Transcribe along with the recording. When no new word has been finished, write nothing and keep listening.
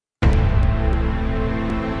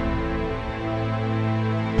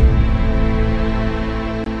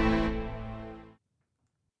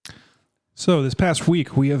So this past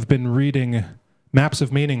week, we have been reading Maps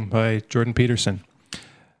of Meaning by Jordan Peterson.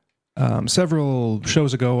 Several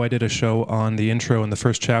shows ago, I did a show on the intro and the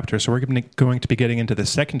first chapter, so we're going to be getting into the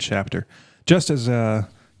second chapter. Just as a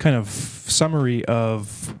kind of summary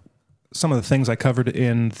of some of the things I covered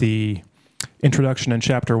in the introduction in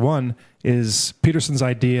chapter 1 is Peterson's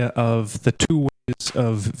idea of the two ways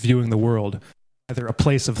of viewing the world, either a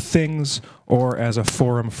place of things or as a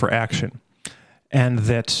forum for action. And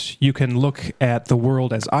that you can look at the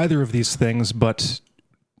world as either of these things, but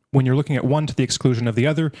when you're looking at one to the exclusion of the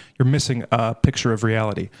other, you're missing a picture of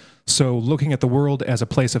reality. So looking at the world as a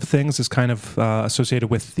place of things is kind of associated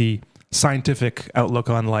with the scientific outlook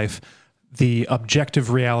on life, the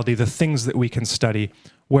objective reality, the things that we can study,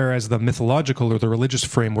 whereas the mythological or the religious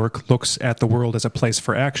framework looks at the world as a place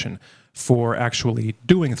for action, for actually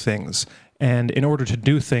doing things. And in order to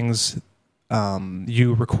do things,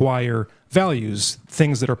 you require values,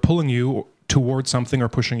 things that are pulling you towards something or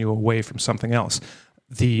pushing you away from something else.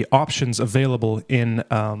 The options available in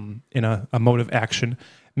a mode of action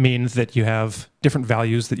mean that you have different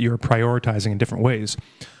values that you're prioritizing in different ways.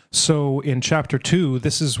 So in chapter 2,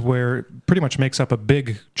 this is where it pretty much makes up a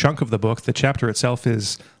big chunk of the book. The chapter itself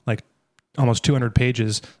is like almost 200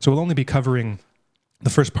 pages, so we'll only be covering the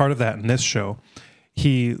first part of that in this show.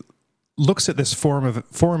 He looks at this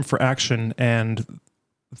forum for action and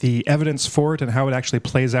the evidence for it and how it actually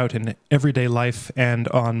plays out in everyday life and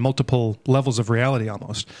on multiple levels of reality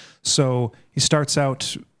almost. So he starts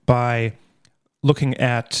out by looking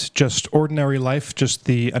at just ordinary life, just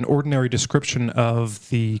an ordinary description of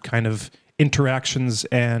the kind of interactions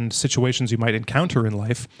and situations you might encounter in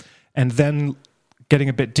life, and then getting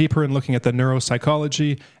a bit deeper and looking at the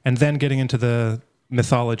neuropsychology, and then getting into the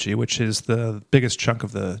mythology, which is the biggest chunk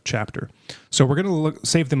of the chapter. So we're going to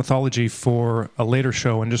save the mythology for a later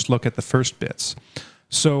show and just look at the first bits.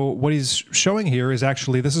 So what he's showing here is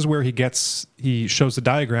actually, this is where he shows the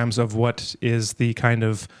diagrams of what is the kind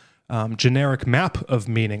of generic map of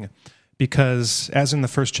meaning. Because as in the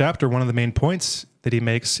first chapter, one of the main points that he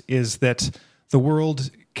makes is that the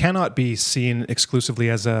world cannot be seen exclusively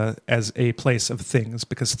as a place of things,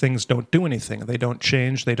 because things don't do anything. They don't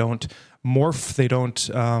change, they don't morph, they don't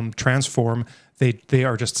transform. They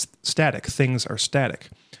are just static. Things are static.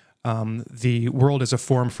 The world is a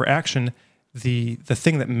form for action. The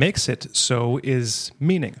thing that makes it so is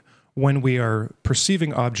meaning. When we are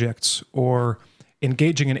perceiving objects or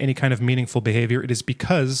engaging in any kind of meaningful behavior, it is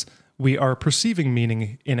because we are perceiving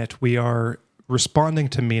meaning in it. We are responding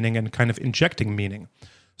to meaning and kind of injecting meaning.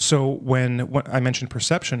 So when I mentioned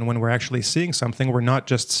perception, when we're actually seeing something, we're not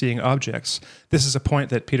just seeing objects. This is a point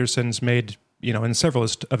that Peterson's made, in several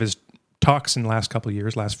of his talks in the last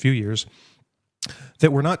few years,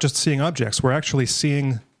 that we're not just seeing objects. We're actually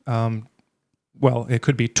seeing, it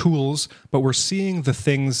could be tools, but we're seeing the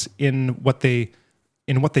things in what they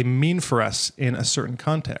mean for us in a certain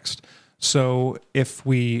context. So if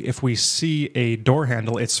we see a door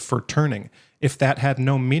handle, it's for turning. If that had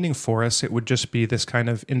no meaning for us, it would just be this kind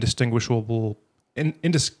of indistinguishable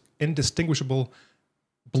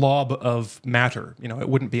blob of matter. It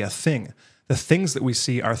wouldn't be a thing. The things that we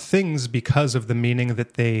see are things because of the meaning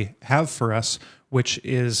that they have for us, which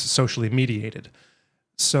is socially mediated.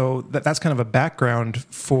 So that's kind of a background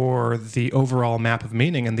for the overall map of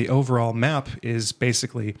meaning, and the overall map is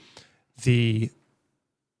basically the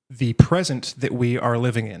present that we are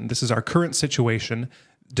living in. This is our current situation,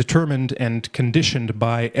 determined and conditioned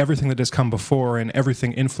by everything that has come before and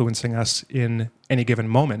everything influencing us in any given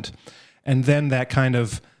moment. And then that kind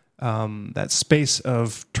of that space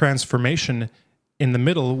of transformation in the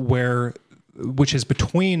middle, which is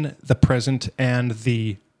between the present and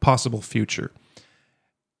the possible future.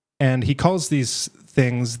 And he calls these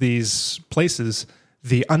things, these places,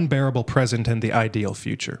 the unbearable present and the ideal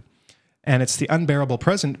future. And it's the unbearable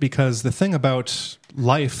present because the thing about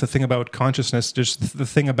life, the thing about consciousness, just the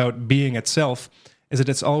thing about being itself, is that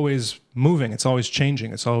it's always moving, it's always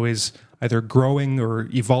changing, it's always either growing or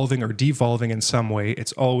evolving or devolving in some way.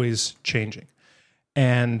 It's always changing.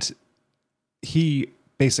 And he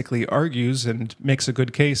basically argues and makes a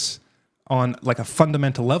good case on like a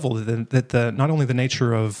fundamental level that not only the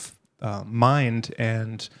nature of mind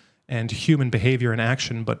and human behavior and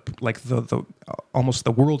action, but like the almost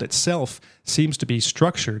the world itself seems to be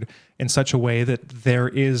structured in such a way that there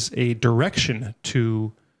is a direction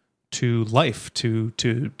to life, to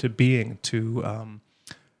being, to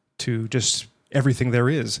just everything there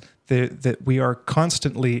is. That we are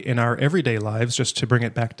constantly in our everyday lives, just to bring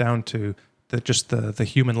it back down to the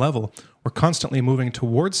human level, we're constantly moving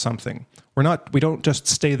towards something. We don't just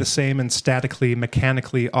stay the same and statically,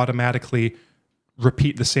 mechanically, automatically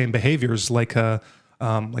repeat the same behaviors like a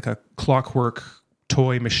clockwork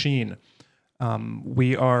toy machine.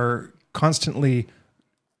 We are constantly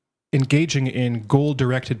engaging in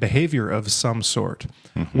goal-directed behavior of some sort.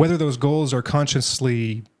 Mm-hmm. Whether those goals are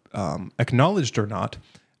consciously acknowledged or not,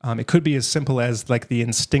 it could be as simple as like the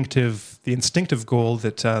instinctive goal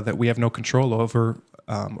that we have no control over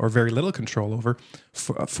or very little control over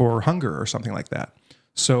for hunger or something like that.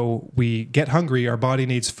 So we get hungry, our body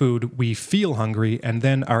needs food, we feel hungry, and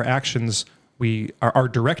then our actions are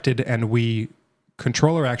directed, and we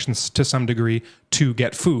control our actions to some degree to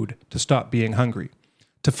get food, to stop being hungry,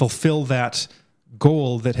 to fulfill that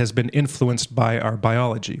goal that has been influenced by our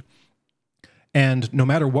biology. And no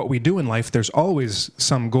matter what we do in life, there's always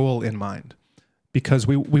some goal in mind, because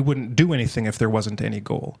we wouldn't do anything if there wasn't any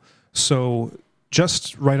goal. So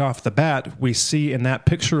just right off the bat, we see in that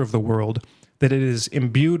picture of the world that it is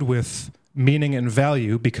imbued with meaning and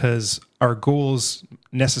value, because our goals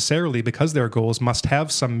necessarily, because they're goals, must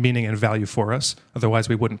have some meaning and value for us. Otherwise,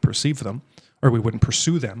 we wouldn't perceive them, or we wouldn't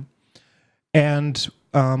pursue them. And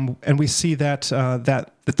we see that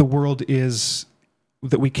the world is,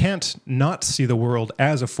 that we can't not see the world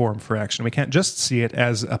as a forum for action. We can't just see it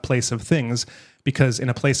as a place of things, because in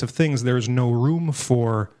a place of things, there's no room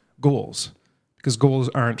for goals, because goals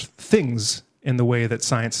aren't things in the way that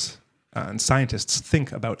science and scientists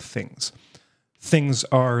think about things. Things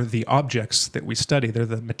are the objects that we study. They're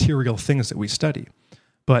the material things that we study.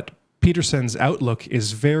 But Peterson's outlook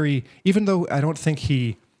is very, even though I don't think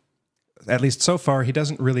he, at least so far, he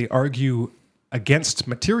doesn't really argue against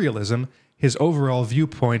materialism, his overall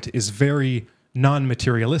viewpoint is very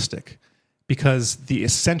non-materialistic, because the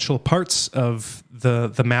essential parts of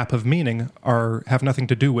the map of meaning have nothing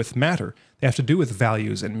to do with matter. They have to do with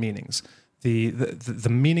values and meanings. The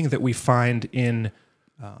meaning that we find in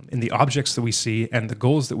the objects that we see and the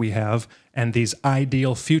goals that we have, and these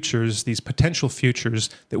ideal futures, these potential futures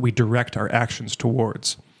that we direct our actions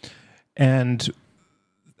towards. And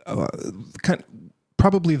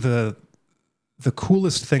probably the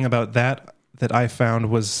coolest thing about that I found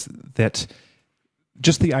was that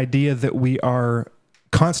just the idea that we are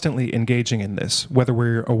constantly engaging in this, whether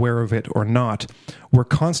we're aware of it or not, we're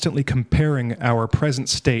constantly comparing our present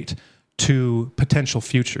state to potential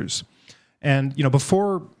futures. And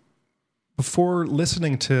before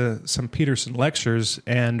listening to some Peterson lectures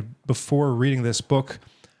and before reading this book,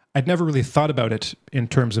 I'd never really thought about it in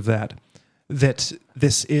terms of that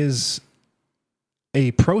this is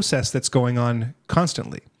a process that's going on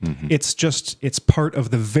constantly. Mm-hmm. It's part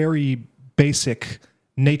of the very basic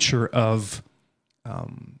nature of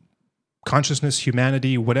consciousness,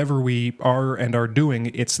 humanity, whatever we are and are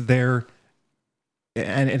doing, it's there,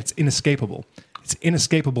 and it's inescapable. It's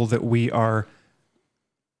inescapable that we are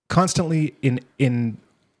constantly in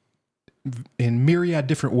myriad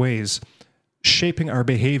different ways shaping our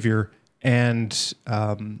behavior and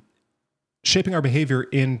shaping our behavior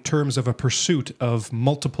in terms of a pursuit of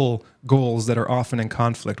multiple goals that are often in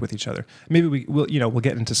conflict with each other. Maybe we'll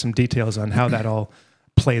get into some details on how that all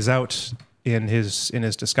plays out in his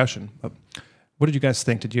discussion. But what did you guys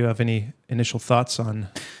think? Did you have any initial thoughts on?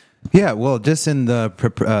 Yeah, well, just in the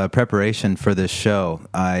preparation for this show,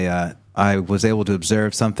 I was able to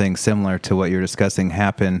observe something similar to what you're discussing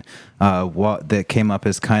happen, that came up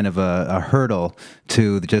as kind of a hurdle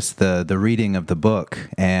to just the reading of the book.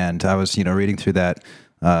 And I was, reading through that,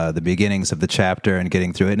 the beginnings of the chapter and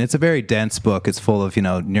getting through it. And it's a very dense book. It's full of,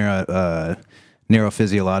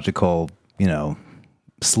 neurophysiological,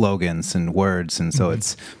 slogans and words. And so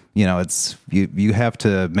it's, you have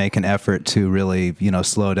to make an effort to really,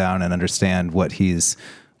 slow down and understand what he's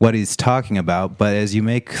talking about. But as you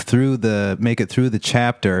make it through the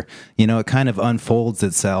chapter, it kind of unfolds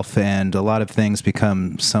itself, and a lot of things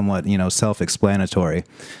become somewhat, self-explanatory.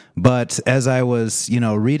 But as I was,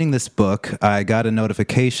 reading this book, I got a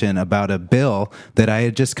notification about a bill that I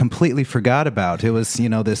had just completely forgot about. It was,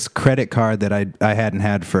 this credit card that I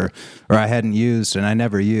hadn't used and I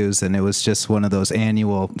never used, and it was just one of those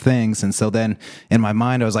annual things. And so then in my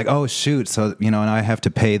mind, I was like, oh shoot, so and I have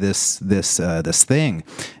to pay this thing,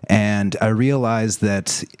 and I realized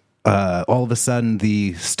that. All of a sudden,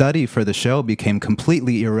 the study for the show became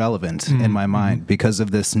completely irrelevant in my mind because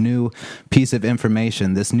of this new piece of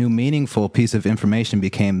information. This new meaningful piece of information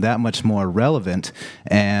became that much more relevant.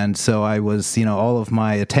 And so I was, all of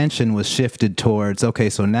my attention was shifted towards,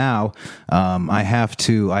 okay, so now I have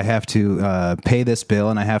to pay this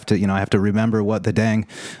bill, and I have to remember what the dang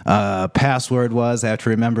password was. I have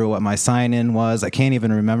to remember what my sign-in was. I can't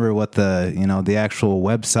even remember what the actual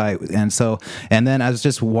website. And then I was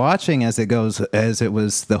just watching watching as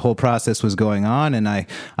the whole process was going on, and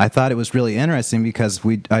I thought it was really interesting because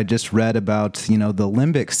I just read about the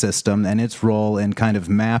limbic system and its role in kind of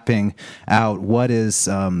mapping out what is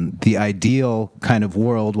the ideal kind of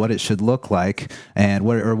world, what it should look like, and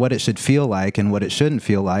what it should feel like, and what it shouldn't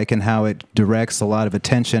feel like, and how it directs a lot of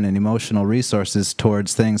attention and emotional resources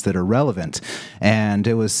towards things that are relevant. And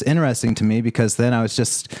it was interesting to me because then I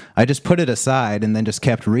just put it aside and then just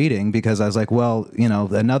kept reading, because I was like, well,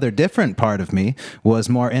 another different part of me was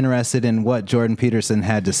more interested in what Jordan Peterson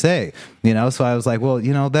had to say, so I was like, well,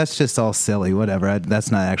 that's just all silly, whatever. That's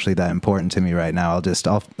not actually that important to me right now.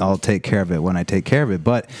 I'll take care of it when I take care of it.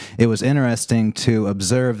 But it was interesting to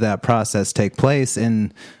observe that process take place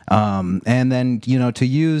and then to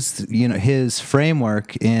use his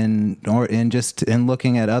framework in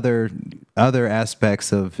looking at other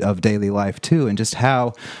aspects of daily life too, and just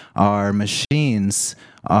how our machines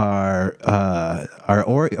are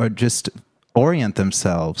just orient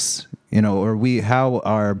themselves, how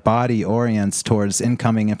our body orients towards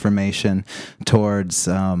incoming information, towards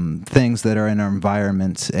things that are in our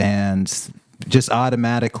environment, and just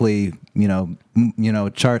automatically,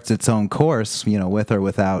 charts its own course, with or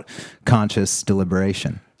without conscious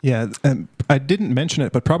deliberation. Yeah, I didn't mention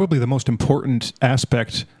it, but probably the most important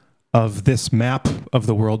aspect of this map of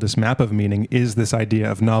the world, this map of meaning, is this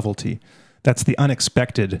idea of novelty. That's the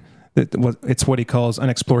unexpected. It's what he calls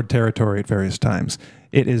unexplored territory at various times.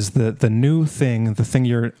 It is the new thing, the thing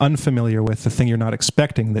you're unfamiliar with, the thing you're not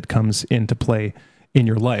expecting that comes into play in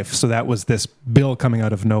your life. So that was this bill coming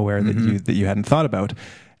out of nowhere that you hadn't thought about,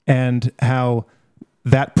 and how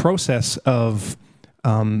that process of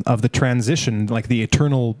the transition, like the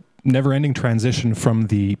eternal, never-ending transition from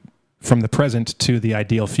the present to the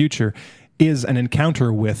ideal future, is an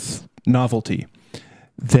encounter with novelty.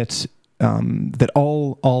 That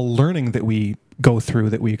all learning that we go through,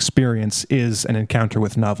 that we experience, is an encounter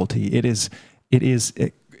with novelty. It is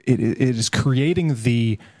creating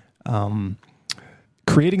the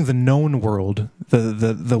known world,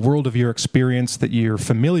 the world of your experience that you're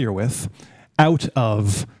familiar with, out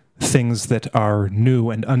of things that are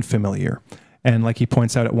new and unfamiliar. And like he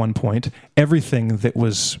points out at one point, everything that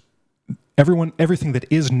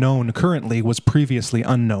is known currently was previously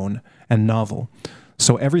unknown and novel.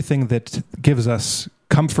 So everything that gives us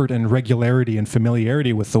comfort and regularity and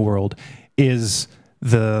familiarity with the world is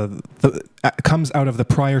comes out of the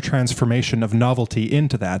prior transformation of novelty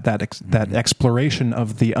into that exploration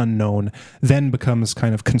of the unknown, then becomes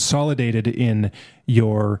kind of consolidated in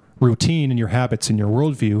your routine and your habits and your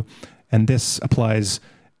worldview. And this applies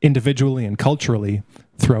individually and culturally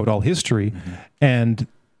throughout all history, and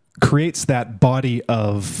creates that body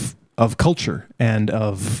of culture and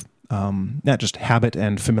of not just habit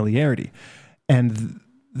and familiarity. And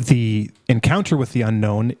the encounter with the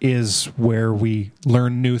unknown is where we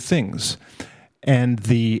learn new things. And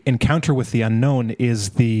the encounter with the unknown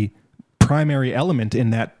is the primary element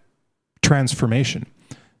in that transformation.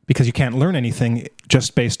 Because you can't learn anything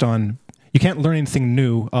just based on... You can't learn anything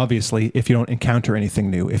new, obviously, if you don't encounter anything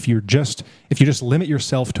new. If you just limit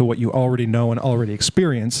yourself to what you already know and already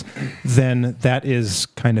experience, then that is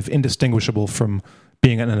kind of indistinguishable from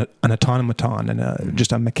being an automaton and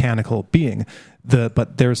just a mechanical being.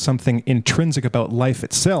 But there's something intrinsic about life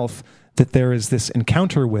itself, that there is this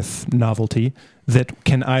encounter with novelty that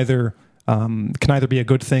can either be a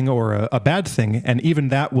good thing or a bad thing, and even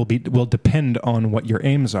that will depend on what your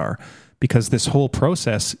aims are, because this whole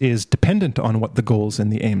process is dependent on what the goals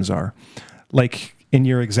and the aims are. Like in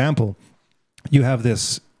your example, you have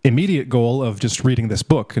this immediate goal of just reading this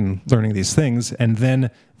book and learning these things, and then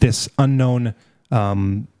this unknown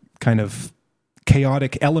kind of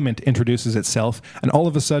chaotic element introduces itself, and all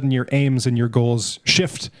of a sudden your aims and your goals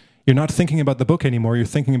shift. You're not thinking about the book anymore. You're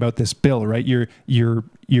thinking about this bill, right? Your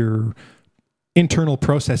internal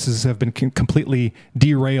processes have been completely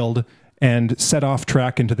derailed and set off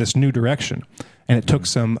track into this new direction. And it took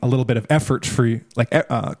a little bit of effort for you,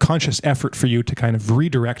 conscious effort for you to kind of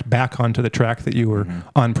redirect back onto the track that you were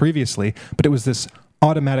on previously. But it was this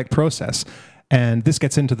automatic process. And this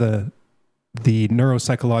gets into the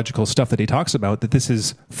neuropsychological stuff that he talks about, that this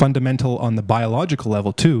is fundamental on the biological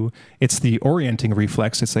level too. It's the orienting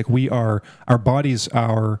reflex. It's like our bodies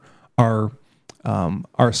are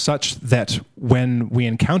such that when we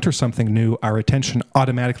encounter something new, our attention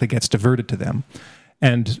automatically gets diverted to them.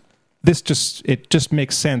 And this just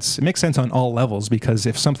makes sense. It makes sense on all levels, because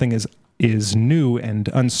if something is new and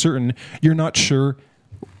uncertain, you're not sure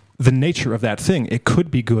the nature of that thing. It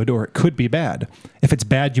could be good or it could be bad. If it's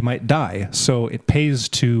bad, you might die. So it pays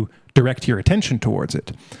to direct your attention towards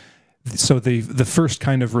it. So the first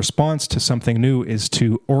kind of response to something new is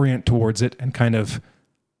to orient towards it and kind of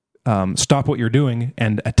stop what you're doing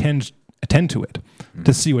and attend to it,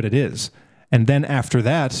 to see what it is. And then after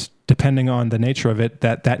that, depending on the nature of it,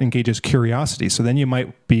 that engages curiosity. So then you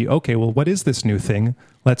might be, okay, well, what is this new thing?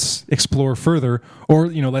 Let's explore further, or,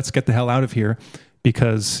 let's get the hell out of here,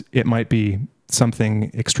 because it might be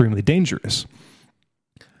something extremely dangerous.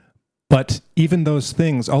 But even those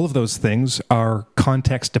things, all of those things are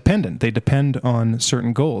context dependent. They depend on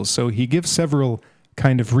certain goals. So he gives several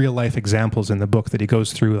kind of real life examples in the book that he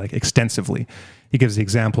goes through like extensively. He gives the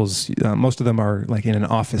examples. Most of them are like in an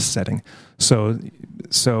office setting. So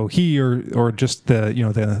he or just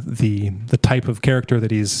the type of character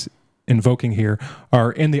that he's invoking here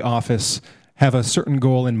are in the office, have a certain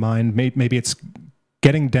goal in mind. Maybe it's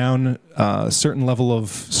getting down a certain level of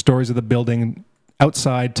stories of the building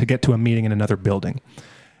outside to get to a meeting in another building.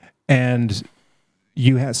 And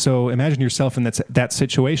so imagine yourself in that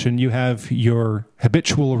situation. You have your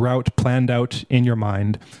habitual route planned out in your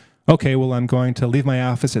mind. Okay, well, I'm going to leave my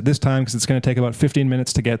office at this time because it's going to take about 15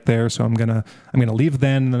 minutes to get there. So I'm gonna leave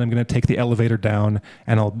then, and then I'm gonna take the elevator down,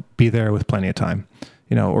 and I'll be there with plenty of time,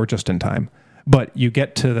 or just in time. But you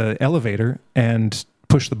get to the elevator and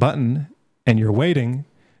push the button, and you're waiting,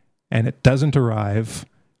 and it doesn't arrive,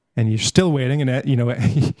 and you're still waiting, and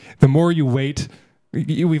the more you wait.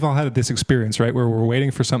 We've all had this experience, right, where we're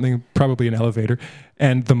waiting for something, probably an elevator,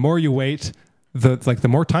 and the more you wait, the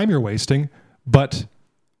more time you're wasting, but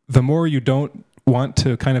the more you don't want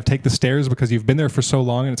to kind of take the stairs because you've been there for so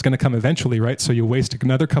long and it's going to come eventually, right? So you waste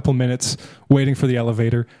another couple minutes waiting for the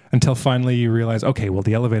elevator until finally you realize, okay, well,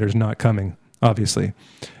 the elevator's not coming, obviously,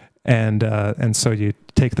 and so you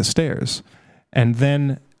take the stairs, and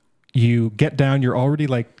then you get down. You're already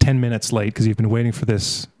like 10 minutes late because you've been waiting for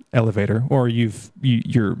this elevator, or you've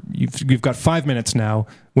got 5 minutes now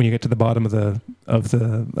when you get to the bottom of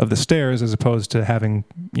the stairs, as opposed to having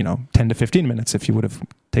 10 to 15 minutes if you would have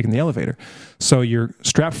taken the elevator. So you're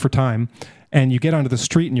strapped for time, and you get onto the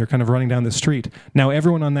street, and you're kind of running down the street. Now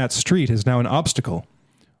everyone on that street is now an obstacle,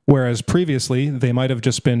 whereas previously they might have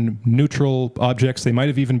just been neutral objects. They might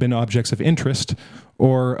have even been objects of interest,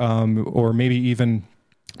 or maybe even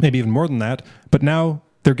more than that. But now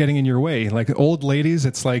they're getting in your way. Like old ladies,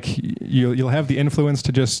 it's like you'll have the influence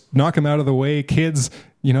to just knock them out of the way. Kids,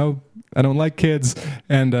 I don't like kids.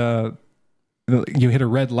 And you hit a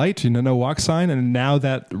red light, no walk sign, and now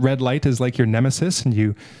that red light is like your nemesis, and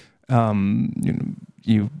you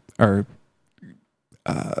are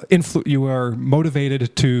you are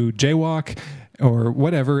motivated to jaywalk or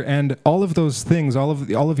whatever. And all of those things, all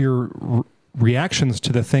of your reactions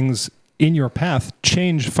to the things in your path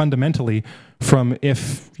change fundamentally from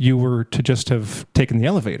if you were to just have taken the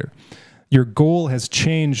elevator. Your goal has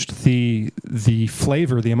changed the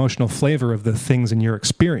flavor, the emotional flavor of the things in your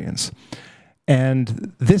experience.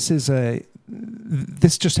 And this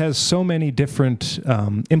just has so many different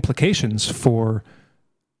implications for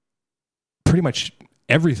pretty much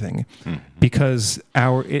everything, because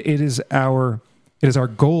it is our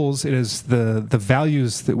goals, it is the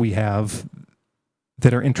values that we have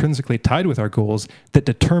that are intrinsically tied with our goals that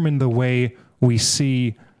determine the way we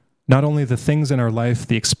see not only the things in our life,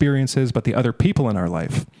 the experiences, but the other people in our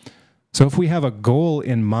life. So if we have a goal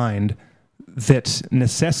in mind that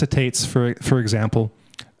necessitates, for example,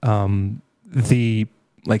 he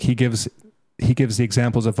gives the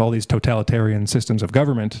examples of all these totalitarian systems of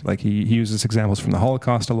government. Like he uses examples from the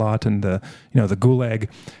Holocaust a lot, and the Gulag.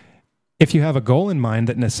 If you have a goal in mind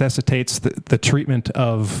that necessitates the treatment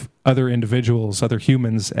of other individuals, other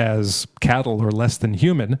humans, as cattle or less than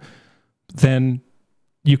human, then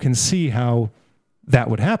you can see how that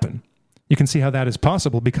would happen. You can see how that is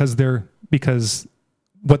possible because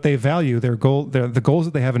what they value, the goals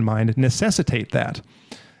that they have in mind necessitate that.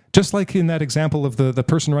 Just like in that example of the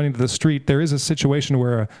person running to the street, there is a situation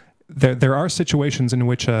where there are situations in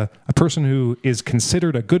which a person who is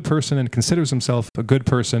considered a good person and considers himself a good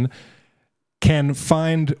person can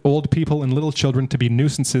find old people and little children to be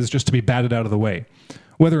nuisances just to be batted out of the way.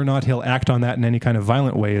 Whether or not he'll act on that in any kind of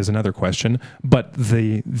violent way is another question, but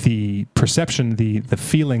the perception, the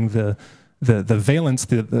feeling, the valence,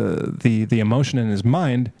 the emotion in his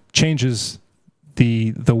mind changes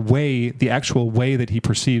the actual way that he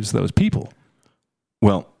perceives those people.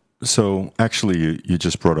 Well, so actually you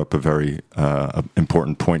just brought up a very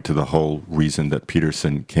important point to the whole reason that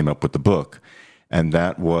Peterson came up with the book. And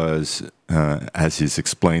that was, as he's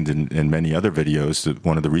explained in many other videos, that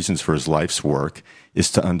one of the reasons for his life's work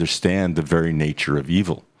is to understand the very nature of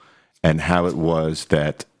evil and how it was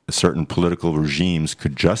that certain political regimes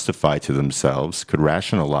could justify to themselves, could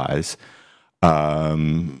rationalize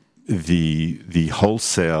the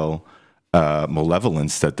wholesale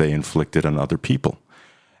malevolence that they inflicted on other people.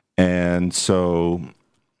 And so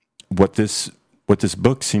what this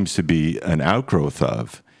book seems to be an outgrowth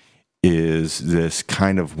of is this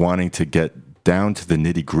kind of wanting to get down to the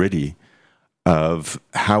nitty-gritty of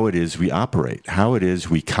how it is we operate, how it is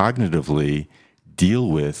we cognitively deal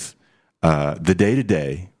with the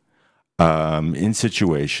day-to-day in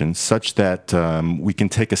situations such that we can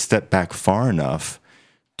take a step back far enough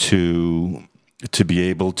to be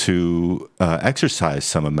able to exercise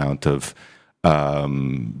some amount of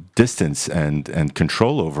distance and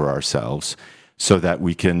control over ourselves, so that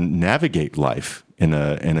we can navigate life in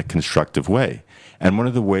a constructive way. And one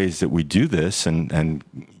of the ways that we do this, and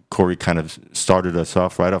Corey kind of started us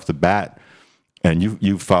off right off the bat, and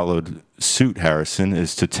you followed suit, Harrison,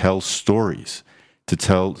 is to tell stories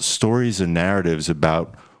and narratives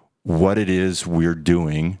about what it is we're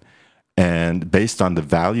doing, and based on the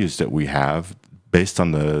values that we have, based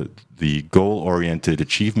on the goal-oriented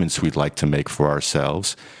achievements we'd like to make for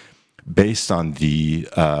ourselves, based on the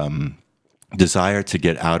desire to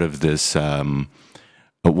get out of this,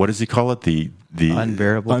 what does he call it? The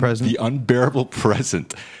unbearable present. The unbearable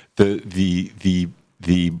present. The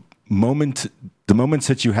moments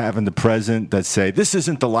that you have in the present that say, this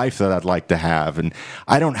isn't the life that I'd like to have, and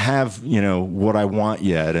I don't have, what I want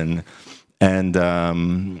yet, and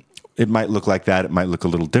it might look like that. It might look a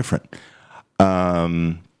little different.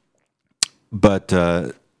 But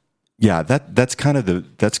that's kind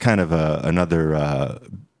of another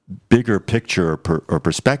bigger picture or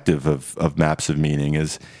perspective of maps of meaning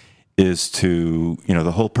is to,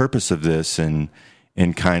 the whole purpose of this and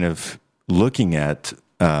in kind of looking at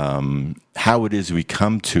how it is we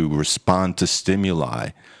come to respond to stimuli,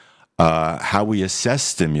 how we assess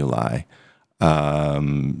stimuli,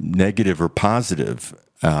 negative or positive,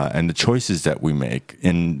 and the choices that we make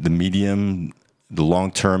in the medium, the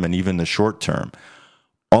long term, and even the short term.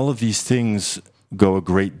 All of these things go a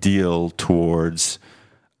great deal towards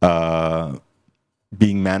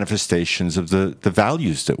being manifestations of the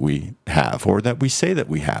values that we have or that we say that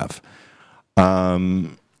we have.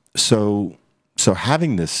 So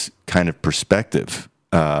having this kind of perspective,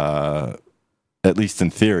 at least in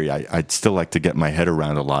theory, I'd still like to get my head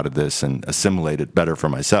around a lot of this and assimilate it better for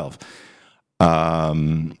myself.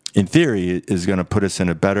 In theory, it is going to put us in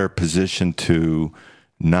a better position to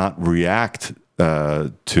not react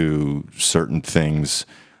to certain things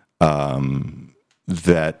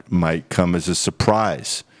that might come as a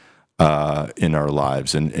surprise in our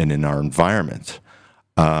lives and in our environment.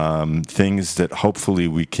 Things that hopefully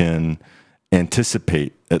we can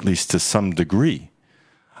anticipate, at least to some degree.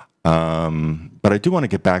 But I do want to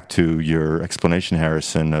get back to your explanation,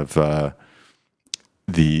 Harrison, of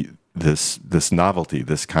this novelty,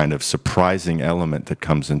 this kind of surprising element that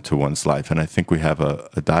comes into one's life. And I think we have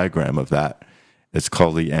a diagram of that. It's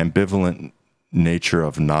called the ambivalent nature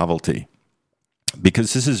of novelty.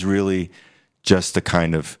 Because this is really just a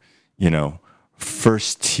kind of,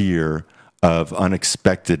 first tier of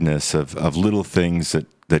unexpectedness, of little things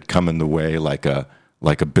that come in the way, like a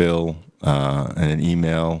bill and an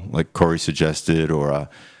email, like Corey suggested, or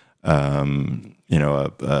 24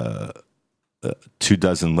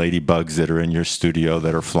 ladybugs that are in your studio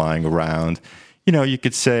that are flying around. You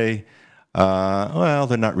could say, well,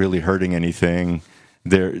 they're not really hurting anything.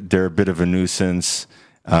 They're a bit of a nuisance.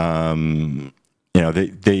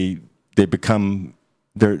 They become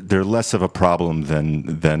they're less of a problem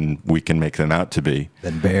than we can make them out to be.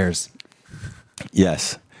 Than bears.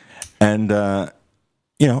 Yes, and and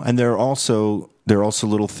there are also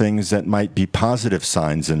little things that might be positive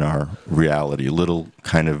signs in our reality, little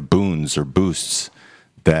kind of boons or boosts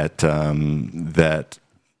that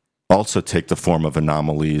also take the form of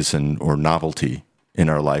anomalies or novelty in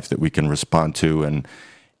our life that we can respond to, and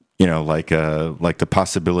like the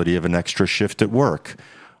possibility of an extra shift at work,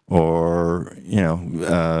 or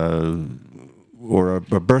or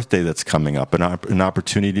a birthday that's coming up, an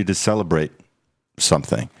opportunity to celebrate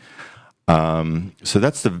something. So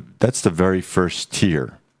that's the very first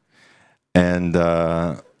tier, and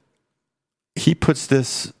he puts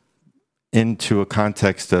this into a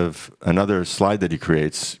context of another slide that he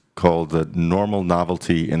creates called the normal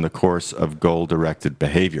novelty in the course of goal-directed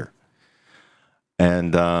behavior.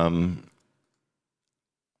 And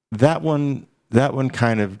that one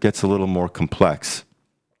kind of gets a little more complex,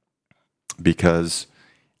 because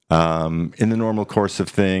in the normal course of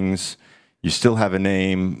things, you still have an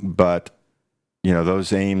aim, but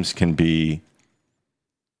those aims can be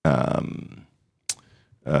kind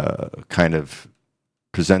of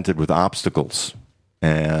presented with obstacles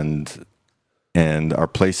and are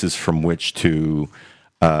places from which to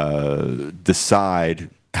decide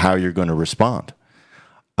how you're going to respond.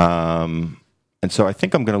 And so I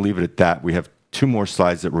think I'm going to leave it at that. We have 2 more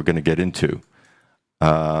slides that we're going to get into.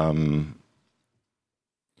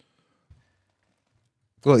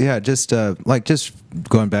 Well, yeah, just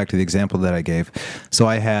going back to the example that I gave. So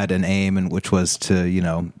I had an aim, and which was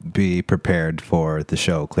to, be prepared for the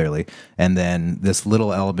show, clearly. And then this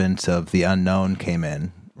little element of the unknown came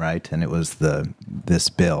in, right? And it was this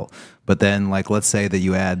bill. But then, let's say that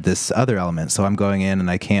you add this other element. So I'm going in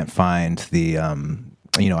and I can't find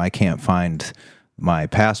I can't find my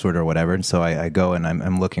password or whatever, and so I go and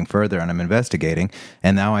I'm looking further and I'm investigating,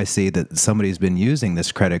 and now I see that somebody's been using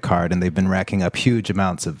this credit card and they've been racking up huge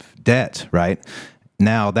amounts of debt, right?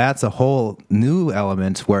 Now that's a whole new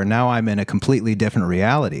element where now I'm in a completely different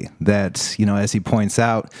reality that, as he points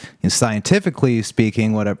out, scientifically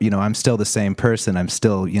speaking, I'm still the same person. I'm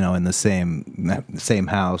still, in the same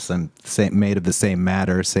house. I'm made of the same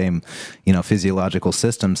matter, same, physiological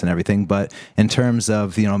systems and everything. But in terms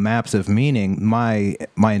of, maps of meaning, my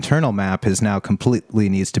internal map is now completely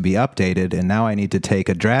needs to be updated. And now I need to take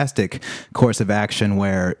a drastic course of action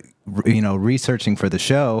where, researching for the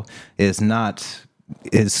show is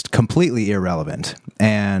completely irrelevant,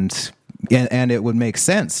 and it would make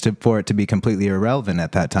sense for it to be completely irrelevant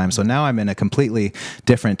at that time. So now I'm in a completely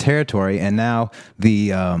different territory, and now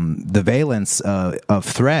the valence of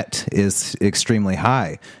threat is extremely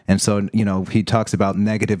high. And so he talks about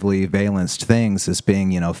negatively valenced things as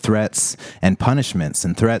being threats and punishments,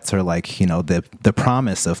 and threats are like the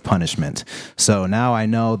promise of punishment. So now I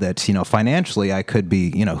know that financially I could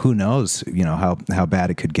be who knows how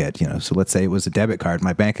bad it could get. So let's say it was a debit card,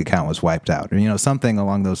 my bank account was wiped out, or something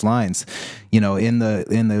along those lines. In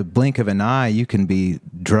the blink of an eye, you can be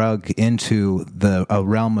drug into a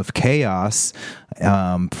realm of chaos,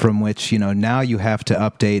 from which now you have to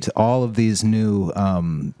update all of these new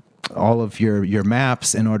all of your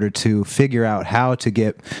maps in order to figure out how to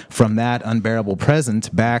get from that unbearable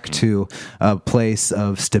present back to a place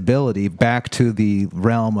of stability, back to the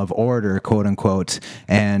realm of order, quote unquote.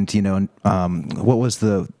 And what was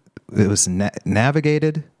it was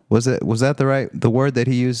navigated. Was that the word that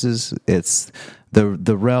he uses? It's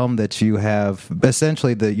the realm that you have,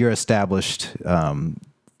 essentially your established realm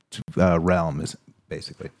is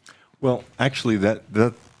basically. Well, actually,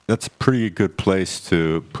 that's a pretty good place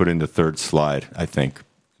to put in the 3rd slide, I think.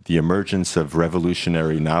 The emergence of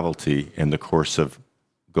revolutionary novelty in the course of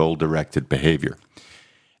goal-directed behavior.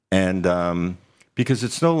 And because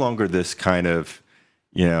it's no longer this kind of,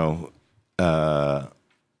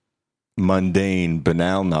 mundane,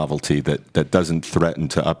 banal novelty that doesn't threaten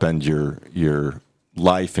to upend your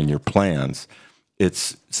life and your plans.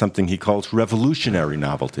 It's something he calls revolutionary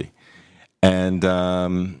novelty. And,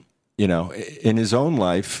 in his own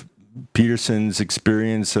life, Peterson's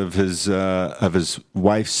experience of his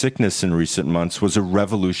wife's sickness in recent months was a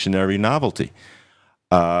revolutionary novelty.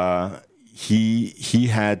 He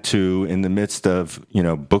had to, in the midst of,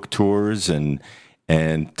 book tours and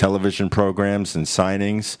television programs and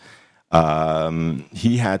signings,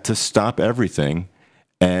 he had to stop everything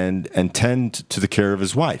and tend to the care of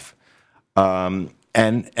his wife. And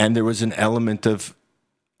there was an element of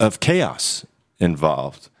chaos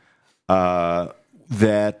involved that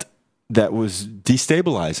was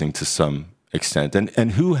destabilizing to some extent.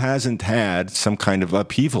 And who hasn't had some kind of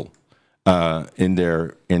upheaval in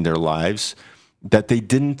their lives that they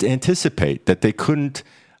didn't anticipate, that they couldn't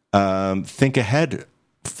think ahead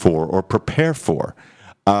for or prepare for?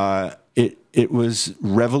 It was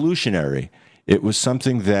revolutionary. It was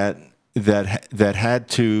something that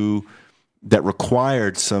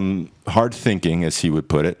required some hard thinking, as he would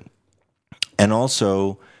put it, and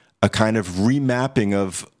also a kind of remapping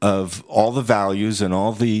of all the values and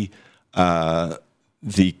all the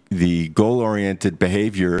goal-oriented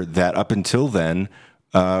behavior that up until then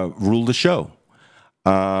ruled the show.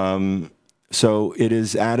 So it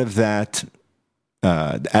is out of that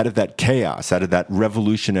chaos, out of that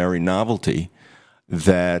revolutionary novelty,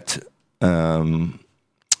 that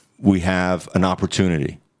we have an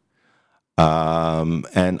opportunity.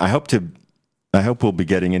 And I hope we'll be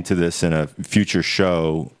getting into this in a future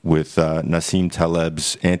show with Nassim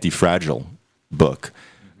Taleb's Anti-Fragile book,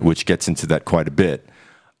 which gets into that quite a bit.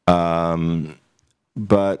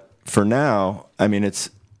 But for now, I mean,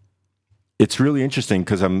 it's really interesting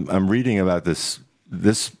because I'm reading about this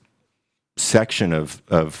section of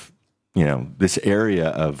this area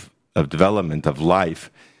of development of life,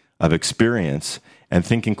 of experience, and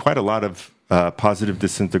thinking quite a lot of positive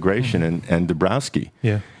disintegration and Dabrowski.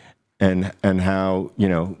 Yeah. And how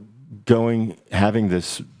having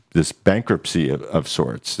this bankruptcy of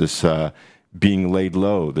sorts, this being laid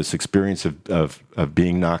low, this experience of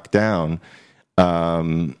being knocked down,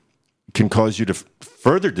 can cause you to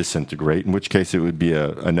further disintegrate, in which case it would be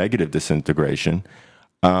a negative disintegration,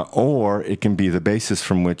 or it can be the basis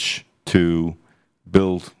from which to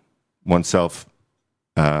build oneself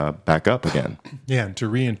back up again. Yeah, and to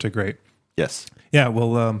reintegrate. Yes. Yeah,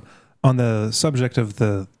 well, on the subject of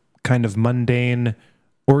the kind of mundane,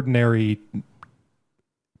 ordinary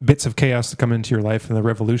bits of chaos that come into your life and the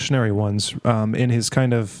revolutionary ones, in his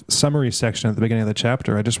kind of summary section at the beginning of the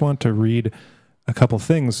chapter, I just want to read a couple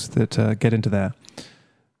things that get into that.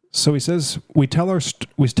 So he says, we tell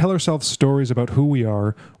ourselves stories about who we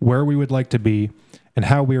are, where we would like to be, and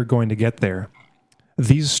how we are going to get there.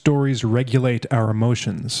 These stories regulate our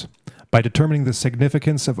emotions by determining the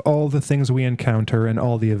significance of all the things we encounter and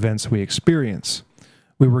all the events we experience.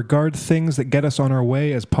 We regard things that get us on our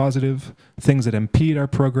way as positive, things that impede our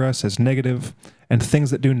progress as negative, and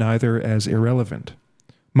things that do neither as irrelevant.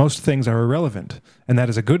 Most things are irrelevant, and that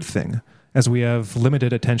is a good thing, as we have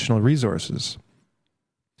limited attentional resources.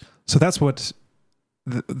 So that's what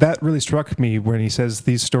that really struck me when he says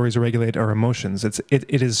these stories regulate our emotions. It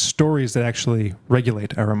is stories that actually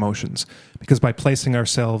regulate our emotions, because by placing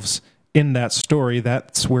ourselves in that story,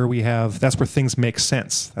 that's where things make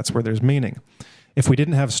sense. That's where there's meaning. If we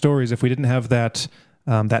didn't have stories, if we didn't have that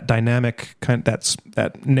that dynamic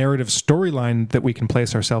that narrative storyline that we can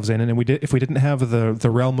place ourselves in, and if we didn't have the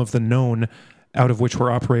realm of the known out of which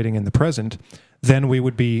we're operating in the present, then we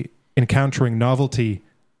would be encountering novelty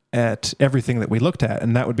at everything that we looked at,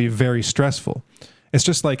 and that would be very stressful. It's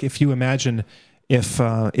just like if you imagine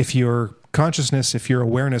if your consciousness, if your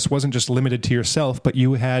awareness wasn't just limited to yourself, but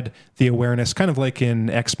you had the awareness, kind of like in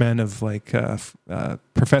X-Men of like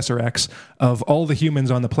Professor X, of all the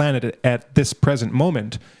humans on the planet at this present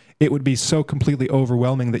moment, it would be so completely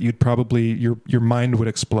overwhelming that you'd probably your mind would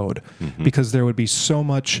explode, because there would be so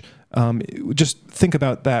much. Just think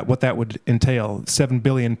about that, what that would entail. 7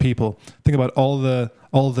 billion people. Think about all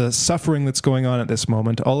the suffering that's going on at this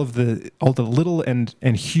moment, all the little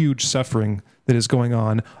and huge suffering that is going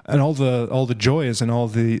on, and all the joys and all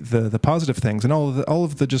the positive things, and all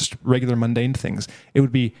of the just regular mundane things. It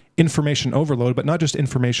would be information overload, but not just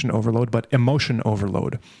information overload, but emotion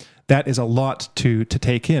overload. That is a lot to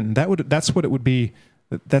take in. That's what it would be.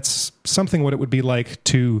 That's something what it would be like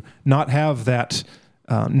to not have that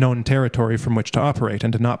known territory from which to operate,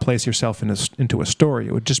 and to not place yourself into a story.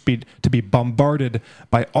 It would just be to be bombarded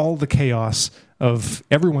by all the chaos of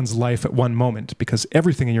everyone's life at one moment, because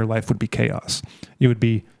everything in your life would be chaos. It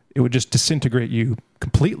would just disintegrate you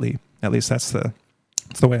completely. At least that's the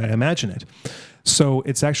way I imagine it. So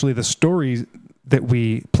it's actually the stories that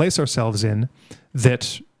we place ourselves in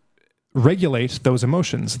that regulate those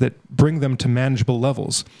emotions, that bring them to manageable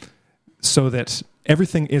levels, so that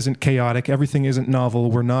everything isn't chaotic, everything isn't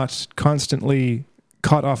novel, we're not constantly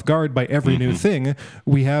caught off guard by every new thing.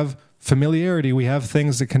 We have familiarity, we have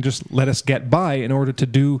things that can just let us get by in order to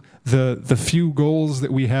do the few goals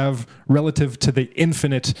that we have relative to the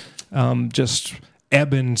infinite just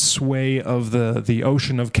ebb and sway of the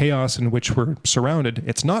ocean of chaos in which we're surrounded.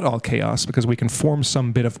 It's not all chaos, because we can form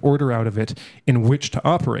some bit of order out of it in which to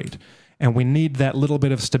operate. And we need that little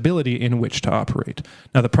bit of stability in which to operate.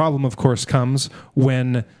 Now, the problem, of course, comes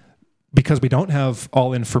because we don't have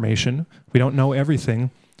all information, we don't know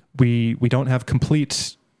everything, we don't have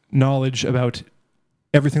complete knowledge about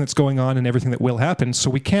everything that's going on and everything that will happen, so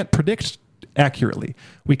we can't predict accurately.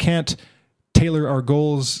 We can't tailor our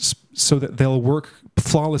goals so that they'll work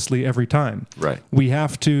flawlessly every time. Right. We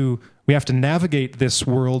have to navigate this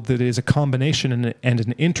world that is a combination and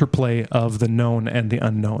an interplay of the known and the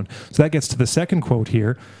unknown. So that gets to the second quote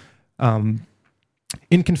here.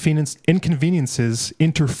 Inconveniences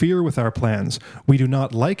interfere with our plans. We do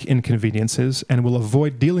not like inconveniences and will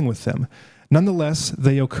avoid dealing with them. Nonetheless,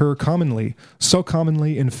 they occur commonly, so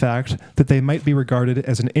commonly, in fact, that they might be regarded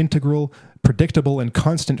as an integral, predictable, and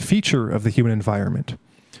constant feature of the human environment.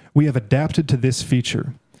 We have adapted to this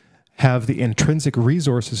feature, have the intrinsic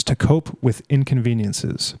resources to cope with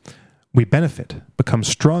inconveniences. We benefit, become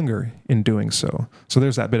stronger in doing so. So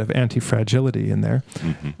there's that bit of anti-fragility in there.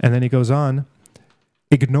 And then he goes on,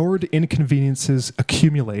 ignored inconveniences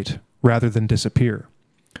accumulate rather than disappear.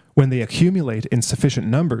 When they accumulate in sufficient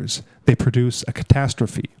numbers, they produce a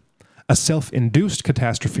catastrophe. A self-induced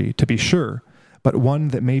catastrophe, to be sure, but one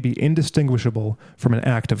that may be indistinguishable from an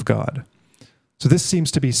act of God. So this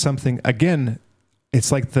seems to be something, again,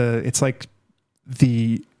 it's like the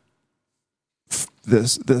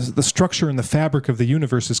structure and the fabric of the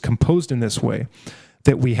universe is composed in this way,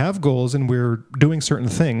 that we have goals and we're doing certain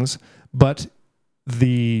things, but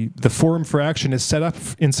the forum for action is set up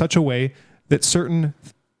in such a way that certain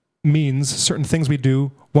things we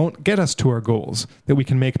do won't get us to our goals, that we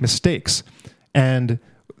can make mistakes. And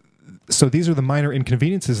so these are the minor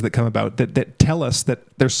inconveniences that come about that tell us that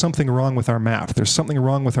there's something wrong with our map, there's something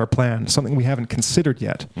wrong with our plan, something we haven't considered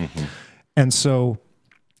yet. Mm-hmm. And so,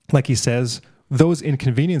 like he says, those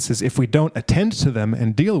inconveniences, if we don't attend to them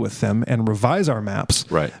and deal with them and revise our maps,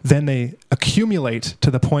 right, then they accumulate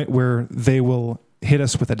to the point where they will hit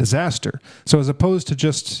us with a disaster. So as opposed to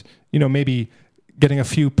just, maybe getting a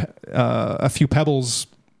few pebbles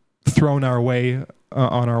thrown our way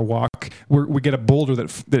on our walk, we get a boulder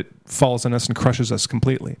that falls on us and crushes us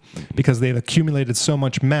completely, because they've accumulated so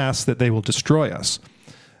much mass that they will destroy us.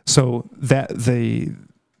 So that the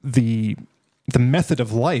method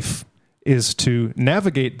of life is to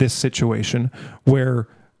navigate this situation where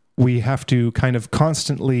we have to kind of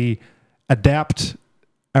constantly adapt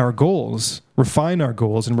our goals, refine our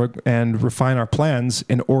goals, and refine our plans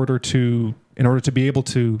in order to be able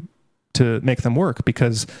to make them work,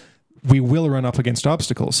 because we will run up against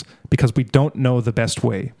obstacles because we don't know the best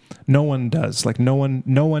way. No one does. Like no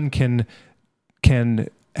one can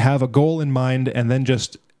have a goal in mind and then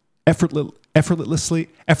just effortlessly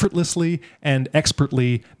and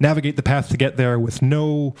expertly navigate the path to get there with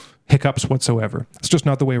no hiccups whatsoever. It's just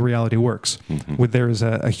not the way reality works. Mm-hmm. There is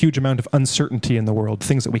a huge amount of uncertainty in the world,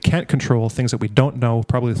 things that we can't control, things that we don't know,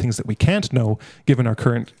 probably things that we can't know given our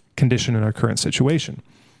current condition and our current situation.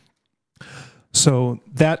 So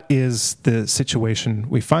that is the situation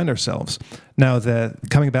we find ourselves. Now,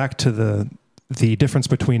 coming back to the difference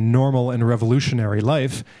between normal and revolutionary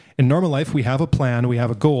life, in normal life we have a plan, we have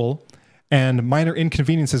a goal, and minor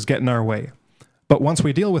inconveniences get in our way. But once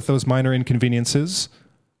we deal with those minor inconveniences,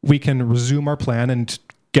 we can resume our plan and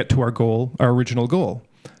get to our goal, our original goal.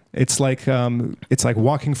 It's like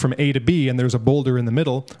walking from A to B and there's a boulder in the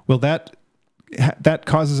middle. Well, that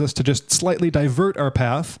causes us to just slightly divert our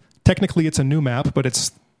path. Technically, it's a new map, but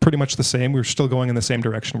it's pretty much the same. We're still going in the same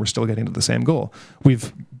direction. We're still getting to the same goal.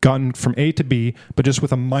 We've gone from A to B, but just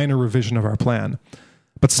with a minor revision of our plan.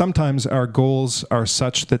 But sometimes our goals are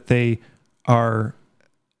such that they are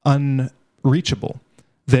unreachable,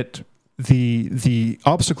 that the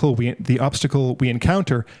obstacle we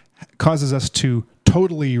encounter causes us to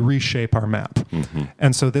totally reshape our map. Mm-hmm.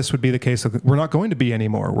 And so this would be the case of, we're not going to B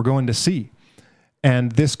anymore. We're going to C.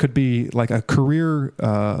 And this could be like a career,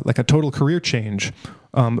 like a total career change,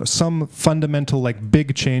 some fundamental, like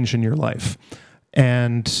big change in your life.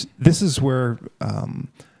 And this is where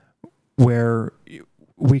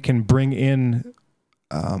we can bring in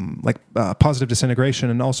positive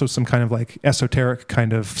disintegration and also some kind of like esoteric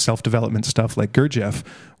kind of self-development stuff like Gurdjieff,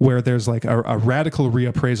 where there's like a radical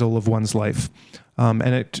reappraisal of one's life.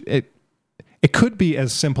 And it could be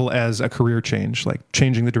as simple as a career change, like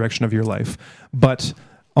changing the direction of your life. But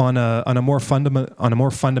on a more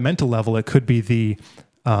fundamental level, it could be the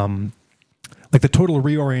total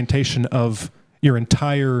reorientation of your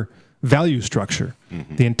entire value structure,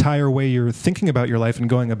 mm-hmm. the entire way you're thinking about your life and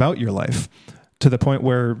going about your life, to the point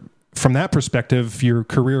where, from that perspective, your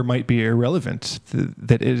career might be irrelevant.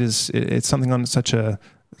 That it's something on such a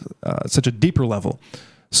deeper level.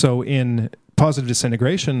 So in positive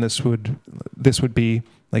disintegration, this would be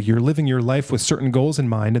like you're living your life with certain goals in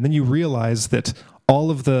mind, and then you realize that all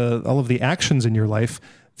of the actions in your life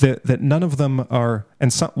that none of them are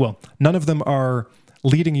none of them are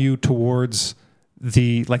leading you towards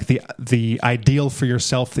the ideal for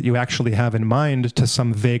yourself that you actually have in mind to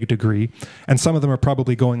some vague degree, and some of them are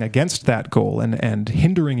probably going against that goal and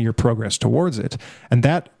hindering your progress towards it, and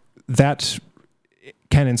that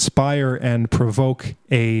can inspire and provoke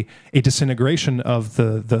a disintegration of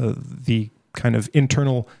the kind of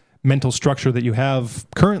internal mental structure that you have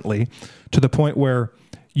currently, to the point where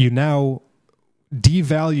you now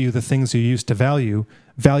devalue the things you used to value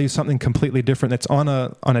something completely different that's on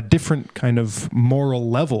a different kind of moral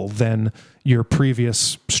level than your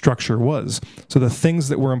previous structure was. So the things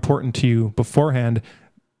that were important to you beforehand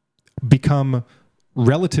become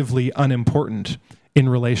relatively unimportant in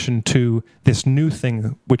relation to this new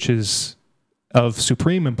thing, which is of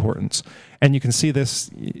supreme importance. And you can see this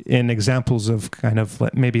in examples of kind of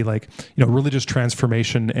maybe religious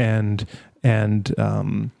transformation and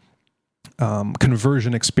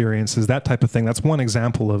conversion experiences, that type of thing. That's one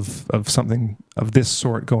example of something of this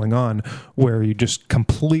sort going on, where you just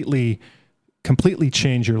completely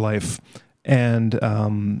change your life, and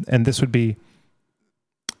this would be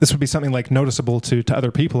something like noticeable to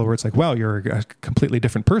other people, where it's like, wow, you're a completely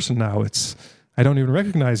different person now. I don't even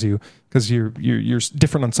recognize you because you're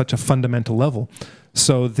different on such a fundamental level.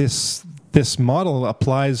 So this model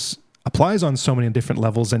applies applies on so many different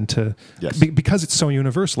levels, and because it's so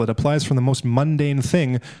universal, it applies from the most mundane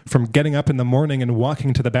thing, from getting up in the morning and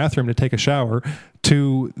walking to the bathroom to take a shower,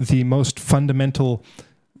 to the most fundamental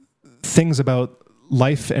things about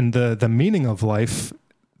life and the meaning of life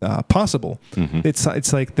possible. Mm-hmm.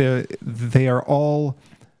 It's like they are all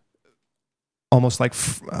almost like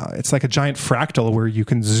it's like a giant fractal where you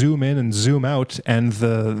can zoom in and zoom out, and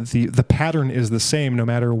the pattern is the same no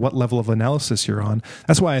matter what level of analysis you're on.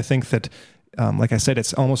 That's why I think that, like I said,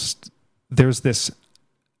 it's almost, there's this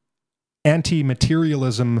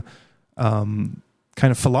anti-materialism kind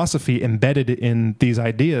of philosophy embedded in these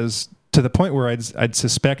ideas, to the point where I'd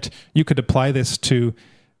suspect you could apply this to.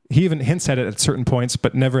 He even hints at it at certain points,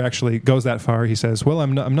 but never actually goes that far. He says, "Well,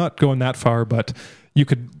 I'm not going that far, but you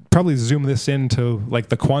could probably zoom this into like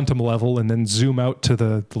the quantum level, and then zoom out to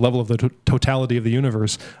the level of the totality of the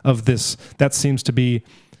universe of this." That seems to be.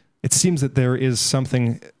 It seems that there is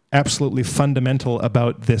something absolutely fundamental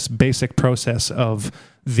about this basic process of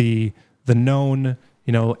the known,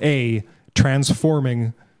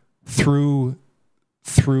 transforming through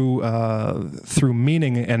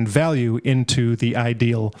meaning and value into the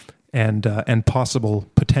ideal and possible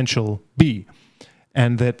potential B,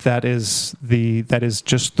 and that is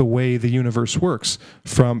just the way the universe works,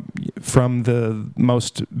 from the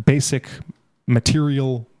most basic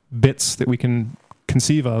material bits that we can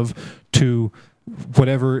conceive of to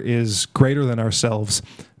whatever is greater than ourselves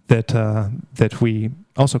that we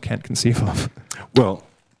also can't conceive of. Well,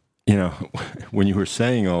 when you were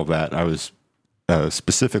saying all that, I was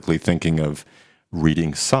specifically thinking of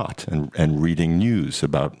reading Sot and reading news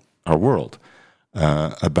about our world,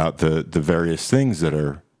 about the various things that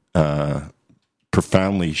are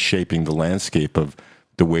profoundly shaping the landscape of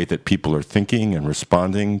the way that people are thinking and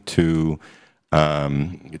responding to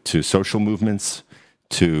social movements,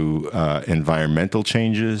 to environmental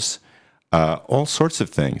changes, all sorts of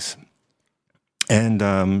things. And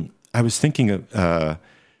I was thinking of.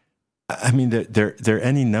 There are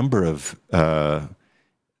any number of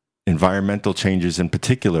environmental changes, in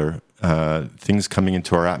particular, things coming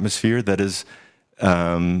into our atmosphere that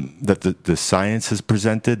the science has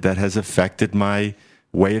presented that has affected my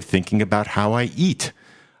way of thinking about how I eat.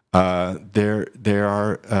 There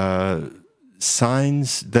are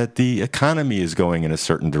signs that the economy is going in a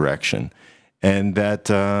certain direction, and that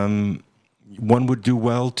one would do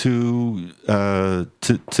well to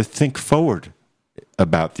think forward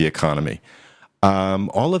about the economy.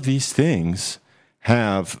 All of these things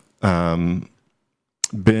have been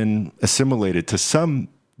assimilated to some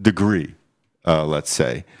degree, let's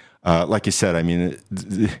say. Like you said,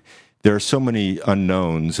 there are so many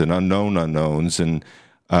unknowns and unknown unknowns and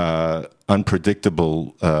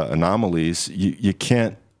unpredictable anomalies. You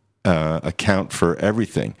can't account for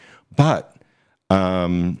everything. But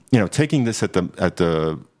taking this at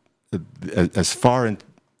the as far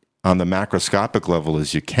on the macroscopic level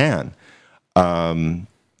as you can, and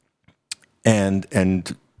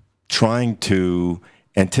trying to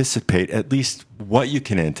anticipate at least what you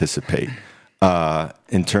can anticipate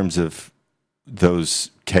in terms of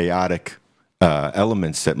those chaotic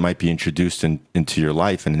elements that might be introduced into your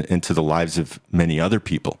life and into the lives of many other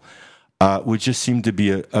people, would just seem to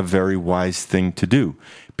be a very wise thing to do,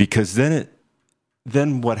 because then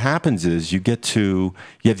what happens is you have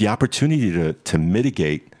the opportunity to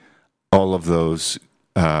mitigate all of those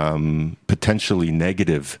potentially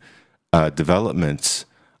negative developments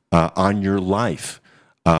on your life,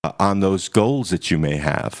 on those goals that you may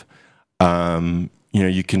have.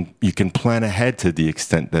 You can plan ahead to the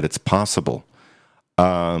extent that it's possible.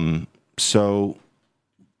 So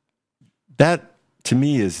that, to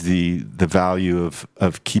me, is the value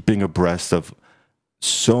of keeping abreast of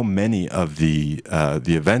so many of the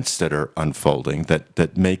events that are unfolding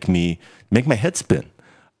that make my head spin.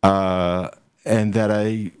 And that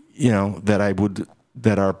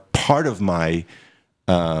are part of my,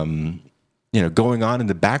 going on in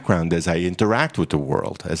the background as I interact with the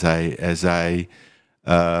world, as I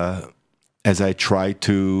try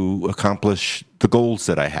to accomplish the goals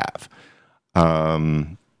that I have,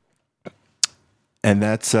 and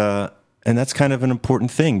that's kind of an important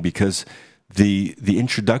thing, because the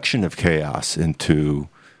introduction of chaos into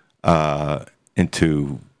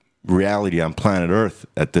reality on planet Earth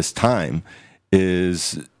at this time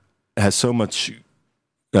has so much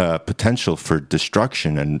potential for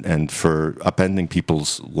destruction and for upending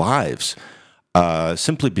people's lives,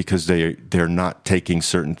 simply because they're not taking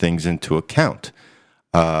certain things into account,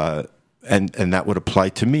 and that would apply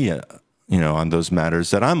to me, on those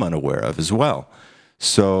matters that I'm unaware of as well.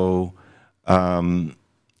 So, that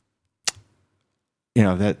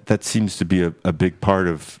seems to be a big part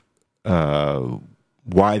of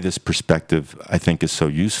why this perspective, I think, is so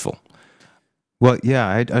useful. Well, yeah,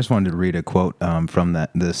 I just wanted to read a quote from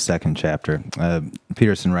this second chapter.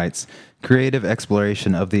 Peterson writes, "Creative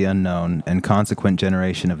exploration of the unknown and consequent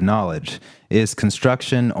generation of knowledge is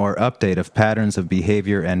construction or update of patterns of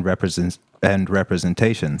behavior and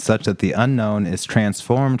representation, such that the unknown is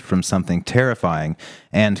transformed from something terrifying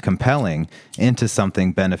and compelling into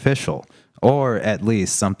something beneficial, or at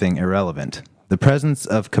least something irrelevant. The presence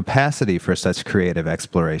of capacity for such creative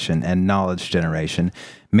exploration and knowledge generation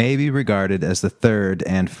may be regarded as the third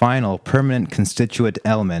and final permanent constituent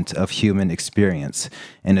element of human experience,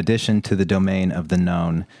 in addition to the domain of the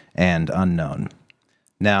known and unknown."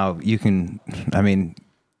 Now,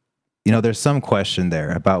 there's some question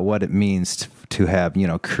there about what it means to have,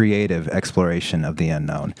 creative exploration of the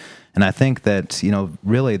unknown. And I think that,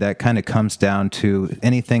 really that kind of comes down to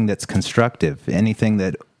anything that's constructive, anything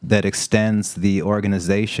that extends the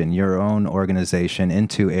organization, your own organization,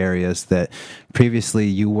 into areas that previously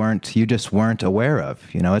you just weren't aware of.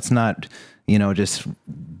 It's not,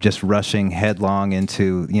 just rushing headlong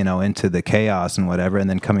into the chaos and whatever, and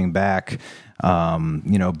then coming back,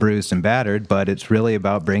 bruised and battered, but it's really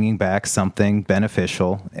about bringing back something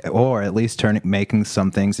beneficial, or at least making some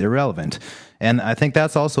things irrelevant. And I think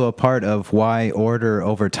that's also a part of why order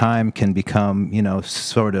over time can become,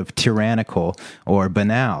 sort of tyrannical or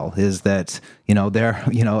banal, is that,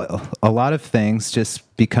 a lot of things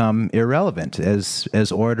just become irrelevant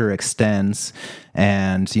as order extends,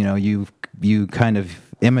 and, you kind of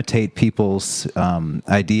imitate people's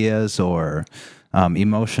ideas or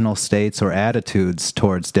emotional states or attitudes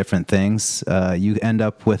towards different things. You end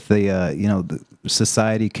up with the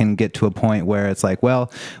society can get to a point where it's like,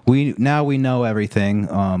 well, we know everything,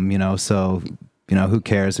 so who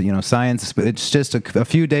cares? Science, it's just a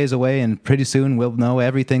few days away, and pretty soon we'll know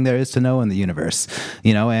everything there is to know in the universe,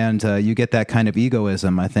 and you get that kind of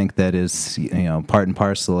egoism, I think, that is, part and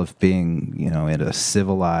parcel of being, in a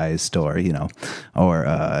civilized or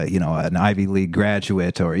an Ivy League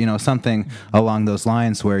graduate, or, something along those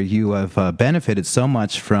lines, where you have benefited so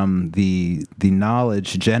much from the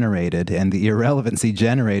knowledge generated and the irrelevancy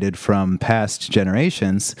generated from past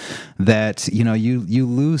generations that, you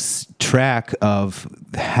lose track of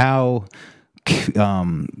how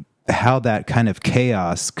that kind of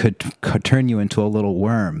chaos could turn you into a little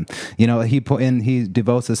worm. He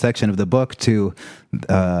devotes a section of the book to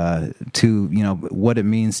what it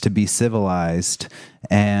means to be civilized,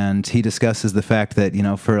 and he discusses the fact that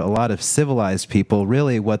for a lot of civilized people,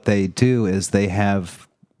 really what they do is they have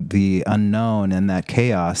the unknown and that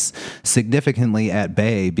chaos significantly at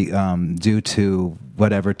bay due to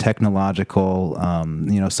whatever technological,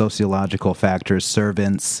 sociological factors,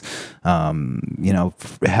 servants,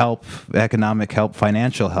 help, economic help,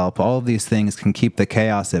 financial help. All of these things can keep the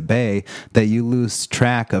chaos at bay, that you lose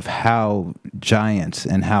track of how giant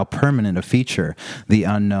and how permanent a feature the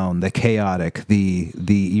unknown, the chaotic, the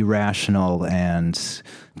irrational and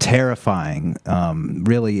terrifying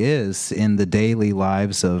really is in the daily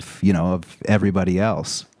lives of everybody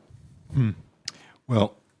else.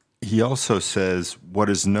 Well, he also says what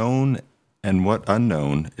is known and what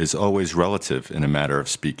unknown is always relative in a matter of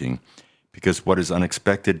speaking, because what is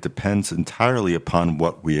unexpected depends entirely upon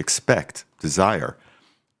what we expect, desire,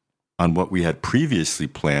 on what we had previously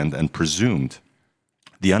planned and presumed.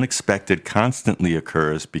 The unexpected constantly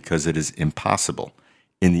occurs because it is impossible,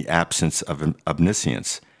 in the absence of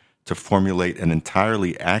omniscience, to formulate an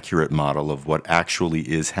entirely accurate model of what actually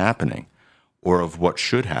is happening, or of what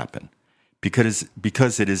should happen,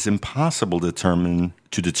 because it is impossible to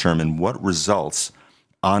determine what results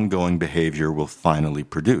ongoing behavior will finally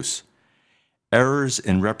produce. Errors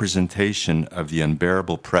in representation of the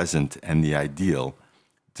unbearable present and the ideal,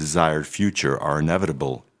 desired future are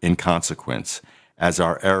inevitable in consequence, as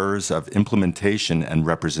are errors of implementation and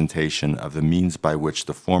representation of the means by which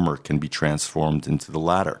the former can be transformed into the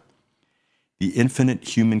latter. The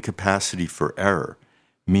infinite human capacity for error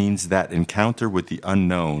means that encounter with the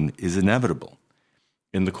unknown is inevitable.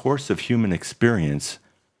 In the course of human experience,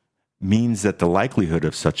 means that the likelihood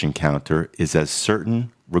of such encounter is as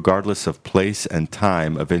certain, regardless of place and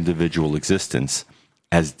time of individual existence,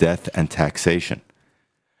 as death and taxation.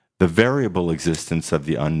 The variable existence of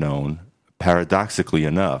the unknown, paradoxically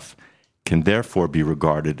enough, can therefore be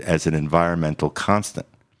regarded as an environmental constant.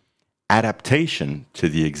 Adaptation to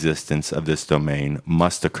the existence of this domain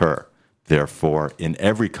must occur, therefore, in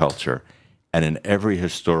every culture and in every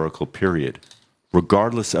historical period,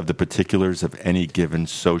 regardless of the particulars of any given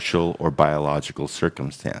social or biological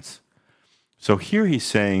circumstance. So here he's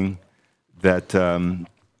saying that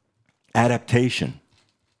adaptation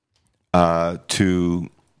to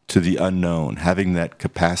the unknown, having that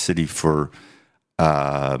capacity for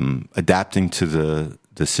adapting to the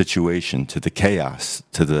situation, to the chaos,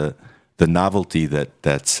 to the novelty that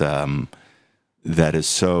is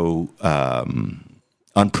so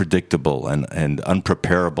unpredictable and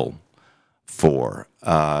unpreparable for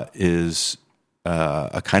is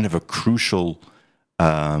a kind of a crucial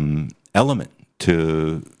element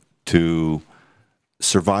to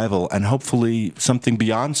survival, and hopefully something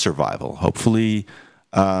beyond survival. Hopefully,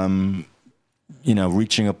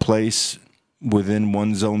 reaching a place within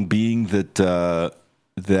one's own being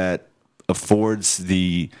that affords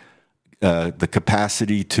the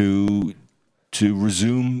capacity to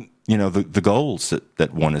resume the goals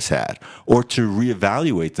that one has had, or to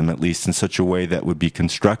reevaluate them, at least in such a way that would be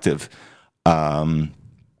constructive, and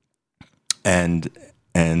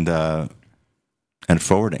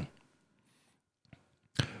forwarding.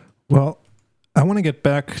 Well, I want to get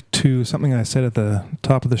back to something I said at the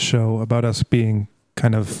top of the show about us being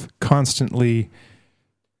kind of constantly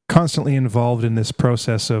involved in this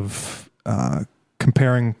process of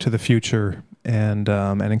comparing to the future and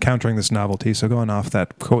encountering this novelty. So going off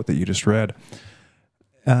that quote that you just read,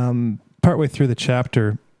 partway through the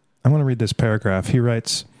chapter, I want to read this paragraph. He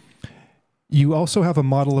writes, "You also have a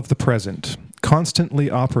model of the present, constantly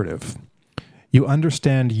operative. You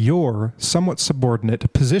understand your somewhat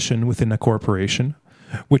subordinate position within a corporation,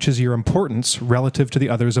 which is your importance relative to the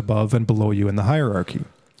others above and below you in the hierarchy.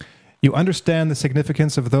 You understand the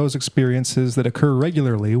significance of those experiences that occur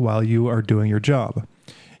regularly while you are doing your job.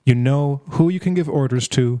 You know who you can give orders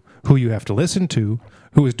to, who you have to listen to,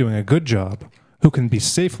 who is doing a good job, who can be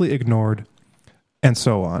safely ignored, and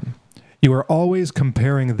so on. You are always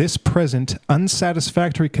comparing this present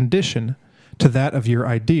unsatisfactory condition to that of your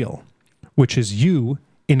ideal, which is you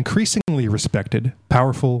increasingly respected,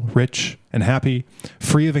 powerful, rich, and happy,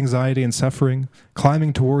 free of anxiety and suffering,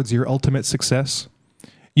 climbing towards your ultimate success.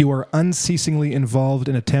 You are unceasingly involved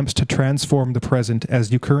in attempts to transform the present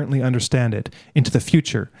as you currently understand it into the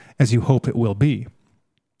future as you hope it will be.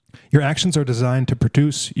 Your actions are designed to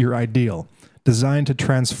produce your ideal, designed to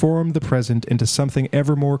transform the present into something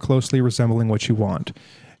ever more closely resembling what you want.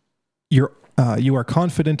 You are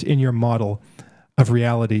confident in your model of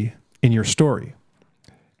reality in your story.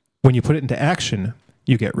 When you put it into action,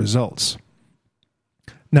 you get results."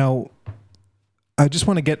 Now, I just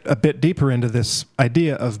want to get a bit deeper into this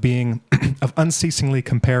idea of being, of unceasingly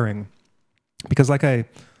comparing, because like I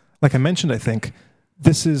mentioned, I think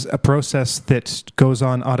this is a process that goes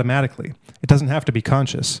on automatically. It doesn't have to be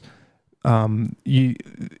conscious. You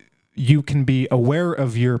can be aware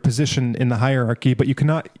of your position in the hierarchy, but you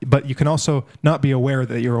can also not be aware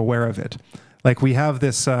that you're aware of it. Like we have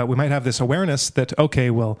this, we might have this awareness that,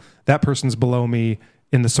 okay, well, that person's below me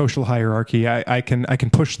in the social hierarchy. I can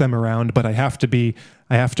push them around, but I have to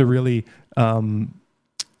really brown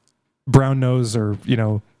nose or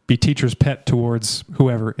be teacher's pet towards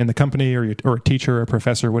whoever in the company or a teacher or a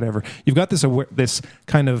professor or whatever. You've got this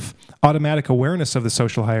kind of automatic awareness of the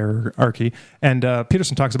social hierarchy, and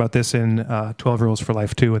Peterson talks about this in 12 Rules for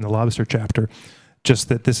Life 2 in the Lobster chapter. Just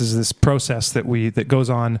that this is this process that goes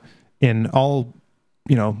on in all,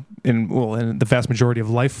 in the vast majority of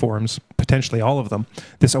life forms, potentially all of them,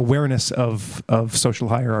 this awareness of social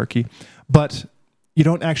hierarchy. But you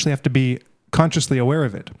don't actually have to be consciously aware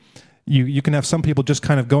of it. You can have some people just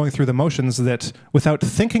kind of going through the motions that, without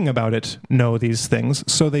thinking about it, know these things.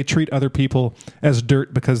 So they treat other people as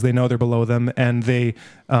dirt because they know they're below them, and they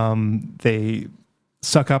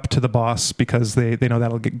suck up to the boss because they know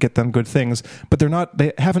that'll get them good things. But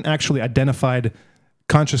they haven't actually identified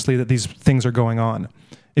consciously that these things are going on.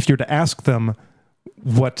 If you were to ask them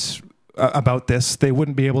what about this, they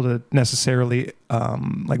wouldn't be able to necessarily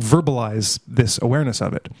verbalize this awareness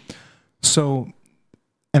of it. So,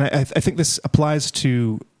 and I think this applies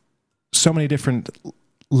to so many different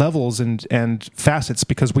levels and facets,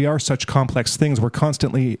 because we are such complex things. We're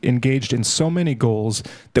constantly engaged in so many goals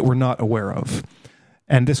that we're not aware of,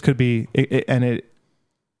 and this could be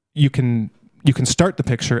you can start the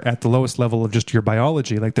picture at the lowest level of just your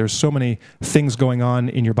biology. Like there's so many things going on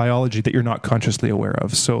in your biology that you're not consciously aware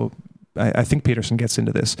of. So I think Peterson gets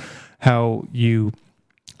into this, how you,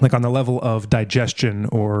 like on the level of digestion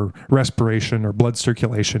or respiration or blood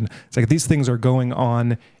circulation, it's like these things are going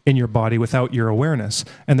on in your body without your awareness.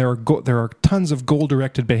 And there are tons of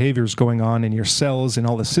goal-directed behaviors going on in your cells and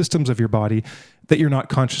all the systems of your body that you're not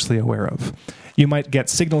consciously aware of. You might get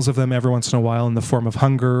signals of them every once in a while in the form of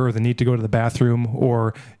hunger or the need to go to the bathroom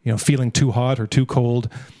or feeling too hot or too cold,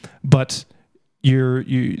 but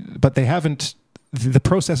they haven't. The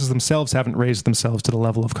processes themselves haven't raised themselves to the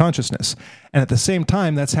level of consciousness, and at the same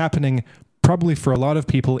time, that's happening probably for a lot of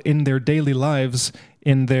people in their daily lives,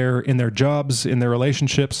 in their jobs, in their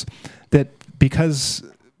relationships, that because,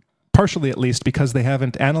 partially at least, because they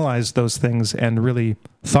haven't analyzed those things and really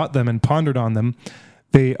thought them and pondered on them,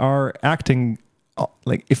 they are acting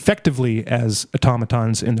like effectively as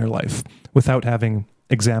automatons in their life without having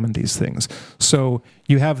examined these things. So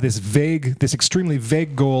you have this extremely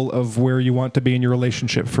vague goal of where you want to be in your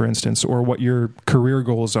relationship, for instance, or what your career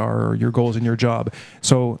goals are, or your goals in your job.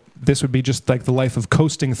 So this would be just like the life of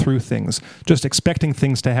coasting through things, just expecting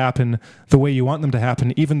things to happen the way you want them to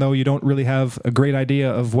happen, even though you don't really have a great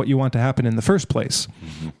idea of what you want to happen in the first place.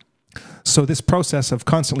 Mm-hmm. So this process of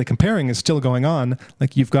constantly comparing is still going on.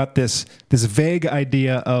 Like you've got this vague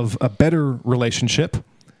idea of a better relationship,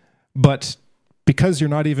 but because you're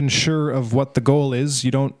not even sure of what the goal is,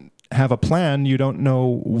 you don't have a plan, you don't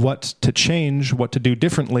know what to change, what to do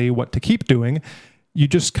differently, what to keep doing. You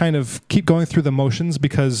just kind of keep going through the motions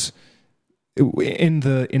because in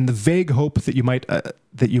the vague hope that you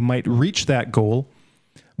might reach that goal,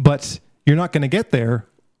 but you're not going to get there.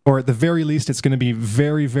 Or at the very least, it's going to be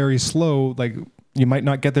very, very slow. Like you might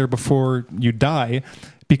not get there before you die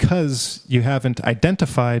because you haven't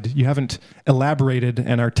identified, you haven't elaborated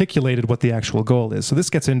and articulated what the actual goal is. So this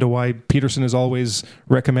gets into why Peterson is always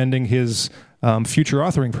recommending his future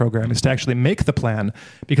authoring program is to actually make the plan.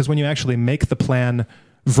 Because when you actually make the plan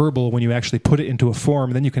verbal, when you actually put it into a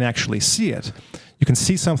form, then you can actually see it. You can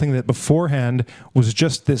see something that beforehand was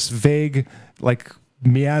just this vague, like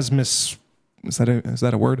miasmus. Is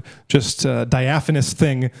that a word? Just a diaphanous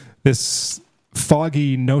thing, this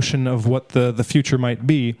foggy notion of what the future might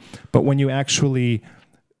be. But when you actually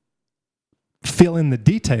fill in the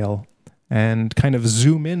detail and kind of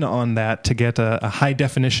zoom in on that to get a high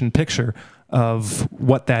definition picture of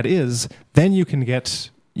what that is, then you can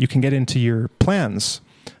get into your plans.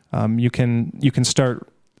 You can start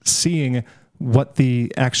seeing what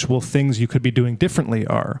the actual things you could be doing differently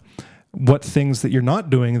are. What things that you're not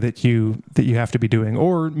doing that you have to be doing,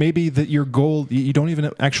 or maybe that your goal, you don't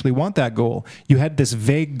even actually want that goal. You had this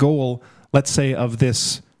vague goal, let's say, of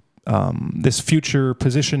this future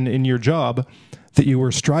position in your job that you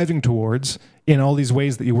were striving towards in all these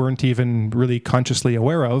ways that you weren't even really consciously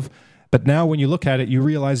aware of. But now when you look at it, you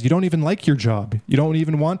realize you don't even like your job. You don't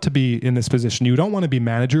even want to be in this position. You don't want to be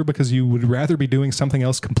manager because you would rather be doing something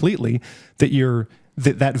else completely.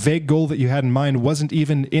 That vague goal that you had in mind wasn't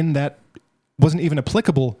even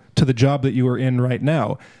applicable to the job that you were in right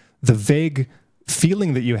now. The vague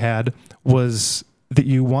feeling that you had was that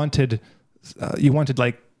you wanted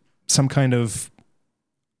like some kind of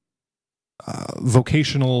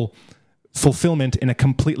vocational fulfillment in a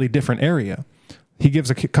completely different area. He gives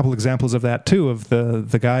a couple examples of that too, of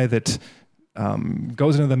the guy that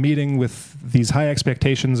goes into the meeting with these high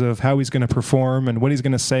expectations of how he's going to perform and what he's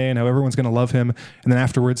going to say and how everyone's going to love him. And then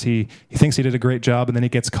afterwards, he thinks he did a great job, and then he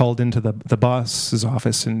gets called into the boss's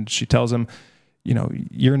office, and she tells him,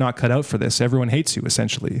 you're not cut out for this. Everyone hates you,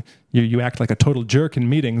 essentially. You act like a total jerk in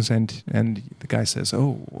meetings, and the guy says,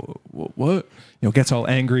 oh, what? Gets all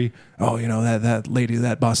angry. Oh, that lady,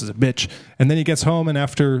 that boss is a bitch. And then he gets home, and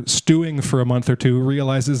after stewing for a month or two,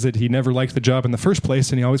 realizes that he never liked the job in the first place,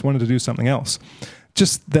 and he always wanted to do something else.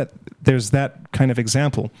 Just that there's that kind of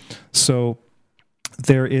example. So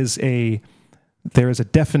there is a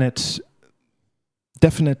definite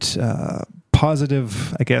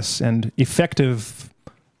positive, I guess, and effective,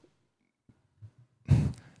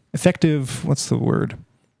 what's the word?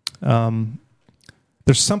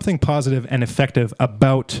 There's something positive and effective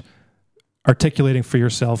about articulating for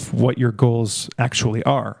yourself what your goals actually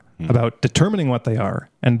are, about determining what they are,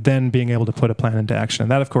 and then being able to put a plan into action.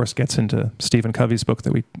 And that, of course, gets into Stephen Covey's book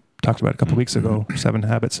that we talked about a couple weeks ago, 7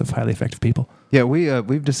 Habits of Highly Effective People. Yeah,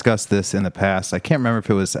 we've discussed this in the past. I can't remember if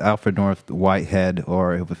it was Alfred North Whitehead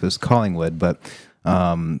or if it was Collingwood, but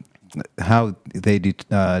how they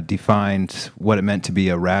defined what it meant to be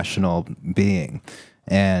a rational being.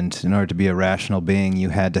 And in order to be a rational being, you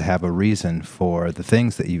had to have a reason for the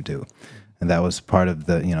things that you do. And that was part of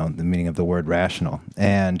the meaning of the word rational.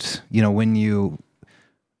 And,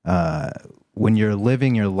 when you're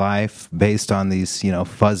living your life based on these,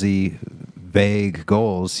 fuzzy, vague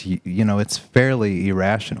goals, it's fairly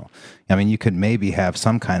irrational. I mean, you could maybe have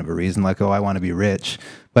some kind of a reason, like, I want to be rich.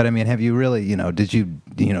 But I mean, have you really, did you,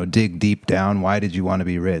 dig deep down? Why did you want to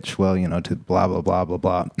be rich? Well, to blah, blah, blah, blah,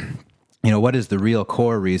 blah. What is the real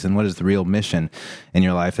core reason? What is the real mission in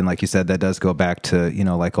your life? And like you said, that does go back to,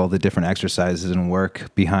 like all the different exercises and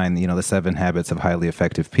work behind, the 7 Habits of Highly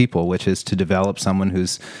Effective People, which is to develop someone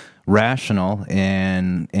who's rational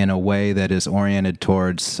in a way that is oriented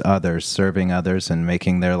towards others, serving others and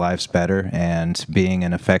making their lives better, and being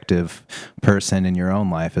an effective person in your own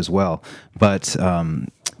life as well. But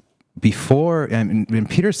before, and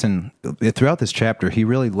Peterson, throughout this chapter, he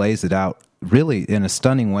really lays it out really in a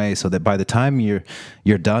stunning way, so that by the time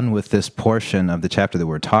you're done with this portion of the chapter that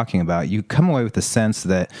we're talking about, you come away with the sense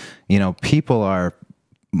that, people are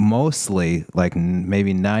mostly, like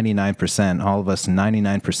maybe 99%, all of us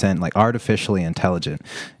 99%, like artificially intelligent.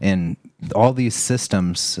 And all these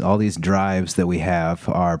systems, all these drives that we have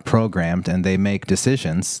are programmed, and they make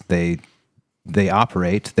decisions. They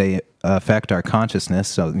operate, they affect our consciousness,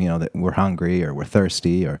 so that we're hungry or we're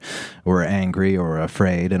thirsty or we're angry or we're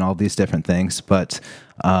afraid, and all these different things. But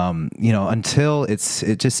until it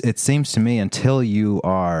seems to me, until you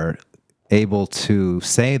are able to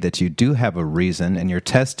say that you do have a reason, and you're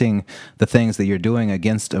testing the things that you're doing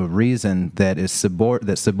against a reason that is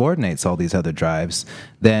that subordinates all these other drives,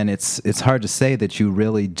 then it's hard to say that you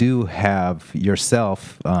really do have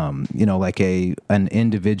yourself, like an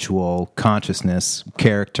individual consciousness,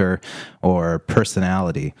 character, or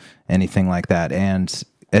personality, anything like that. And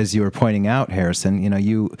as you were pointing out, Harrison,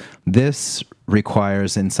 this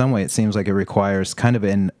requires, in some way, it seems like it requires kind of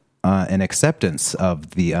an acceptance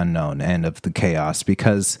of the unknown and of the chaos,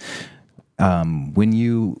 because when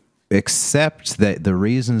you accept that the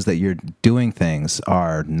reasons that you're doing things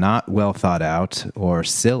are not well thought out or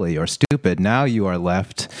silly or stupid, now you are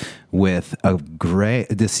left with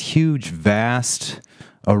this huge, vast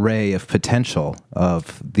array of potential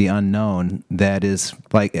of the unknown that is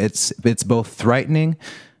like it's both frightening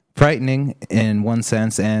in one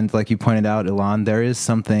sense, and like you pointed out, Ilan, there is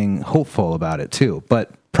something hopeful about it too.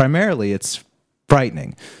 But primarily, it's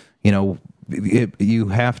frightening. You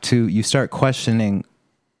start questioning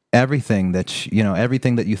everything that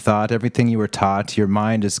you thought, everything you were taught. Your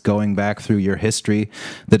mind is going back through your history,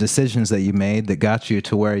 the decisions that you made that got you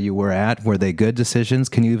to where you were at. Were they good decisions?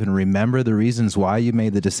 Can you even remember the reasons why you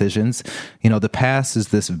made the decisions? The past is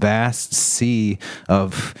this vast sea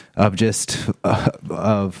of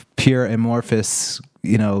pure amorphous,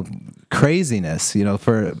 craziness,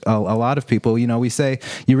 for a lot of people. We say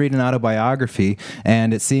you read an autobiography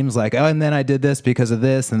and it seems like, oh, and then I did this because of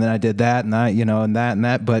this, and then I did that, and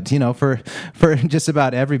that. But for just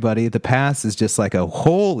about everybody, the past is just like a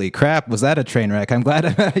holy crap, was that a train wreck? I'm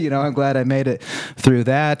glad I'm glad I made it through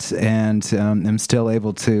that, and I'm still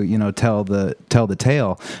able to tell the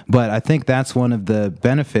tale. But I think that's one of the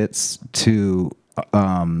benefits to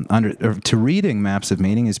reading Maps of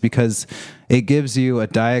Meaning, is because it gives you a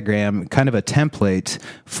diagram, kind of a template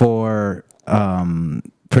for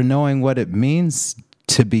knowing what it means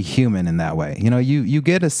to be human in that way. You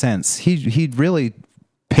get a sense. He really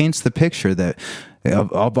paints the picture that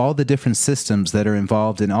of all the different systems that are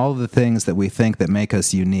involved in all of the things that we think that make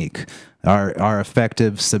us unique, our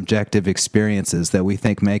effective subjective experiences that we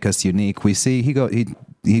think make us unique. We see he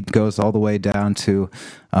goes all the way down to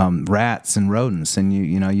rats and rodents, and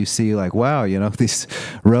you see like, wow, these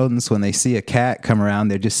rodents, when they see a cat come around,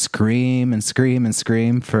 they just scream and scream and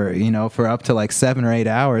scream for up to like 7 or 8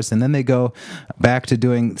 hours, and then they go back to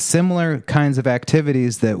doing similar kinds of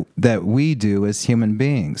activities that we do as human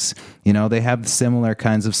beings. They have similar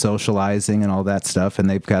kinds of socializing and all that stuff, and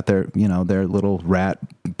they've got their their little rat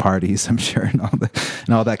parties, I'm sure, and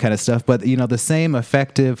all that kind of stuff. But the same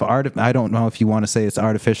effective I don't know if you want to say it's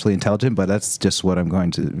artificially intelligent, but that's just what I'm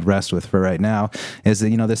going to rest with for right now, is that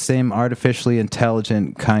the same artificially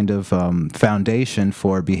intelligent kind of foundation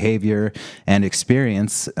for behavior and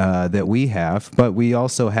experience that we have, but we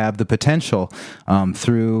also have the potential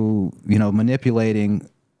through manipulating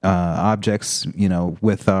objects,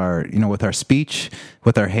 with our speech,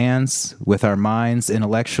 with our hands, with our minds,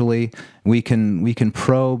 intellectually. We can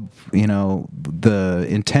probe, the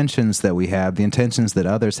intentions that we have, the intentions that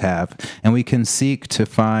others have, and we can seek to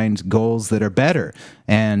find goals that are better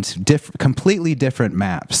and completely different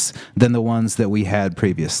maps than the ones that we had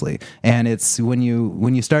previously. And it's when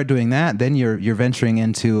you start doing that, then you're venturing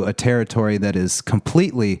into a territory that is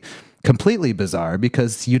completely bizarre,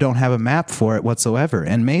 because you don't have a map for it whatsoever.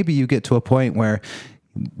 And maybe you get to a point where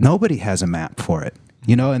nobody has a map for it.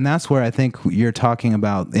 And that's where I think you're talking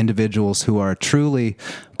about individuals who are truly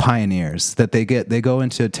pioneers, that they go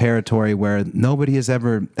into a territory where nobody has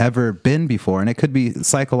ever been before, and it could be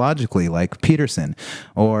psychologically, like Peterson,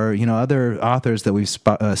 or other authors that we've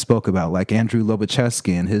spoke about, like Andrew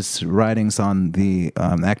Lobachevsky and his writings on the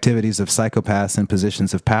activities of psychopaths in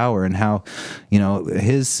positions of power, and how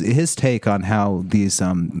his take on how these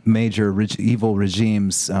major evil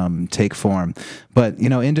regimes take form. But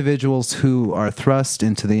individuals who are thrust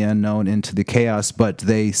into the unknown, into the chaos, but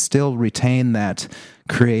they still retain that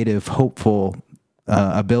creative, hopeful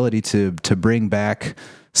ability to bring back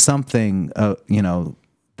something,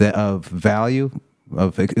 that of value,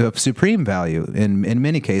 of supreme value in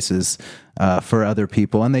many cases for other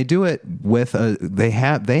people, and they do it with they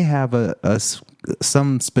have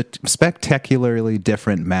some spectacularly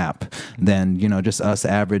different map than just us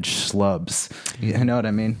average schlubs. You know what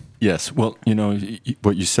I mean? Yes. Well,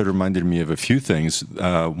 what you said reminded me of a few things.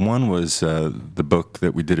 One was the book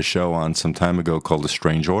that we did a show on some time ago called A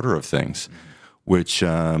Strange Order of Things, which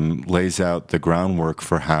lays out the groundwork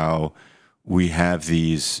for how we have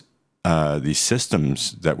these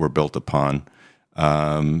systems that were built upon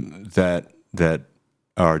that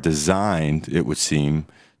are designed, it would seem,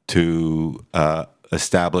 to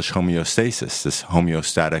establish homeostasis, this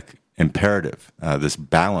homeostatic imperative, this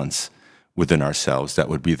balance within ourselves. That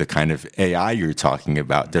would be the kind of AI you're talking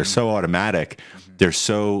about. They're so automatic. They're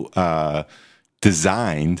so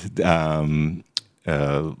designed, that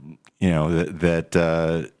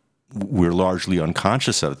we're largely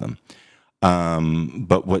unconscious of them.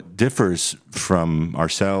 But what differs from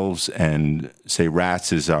ourselves and, say,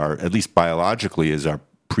 rats is at least biologically, is our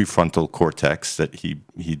prefrontal cortex that he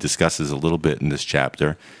discusses a little bit in this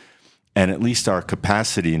chapter, and at least our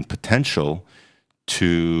capacity and potential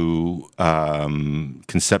to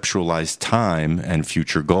conceptualize time and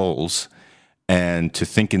future goals, and to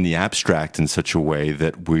think in the abstract in such a way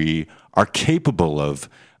that we are capable of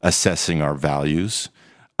assessing our values,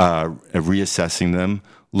 reassessing them,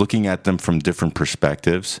 looking at them from different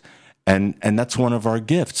perspectives, and that's one of our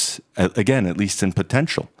gifts, again, at least in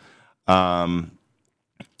potential,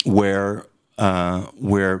 where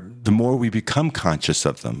the more we become conscious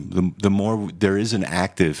of them, the more there is an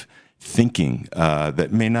active thinking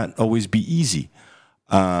that may not always be easy,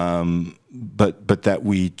 but that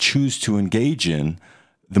we choose to engage in.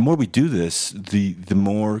 The more we do this, the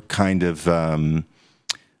more kind of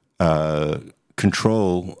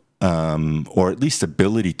control, or at least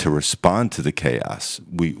ability to respond to the chaos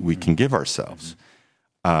we can give ourselves.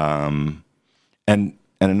 And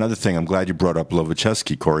another thing, I'm glad you brought up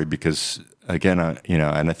Lobachevsky, Corey, because again,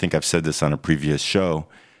 and I think I've said this on a previous show.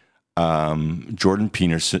 Jordan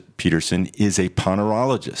Peterson is a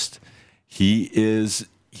panorologist. He is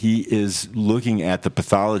looking at the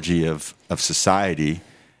pathology of society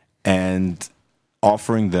and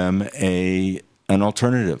offering them an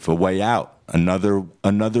alternative, a way out,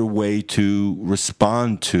 another way to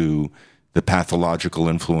respond to the pathological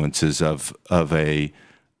influences of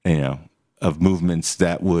movements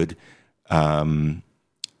that would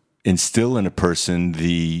instill in a person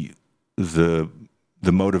the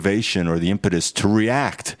motivation or the impetus to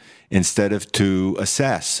react instead of to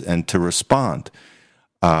assess and to respond.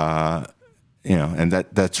 And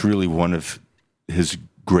that's really one of his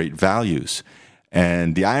great values.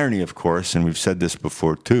 And the irony, of course, and we've said this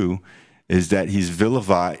before too, is that he's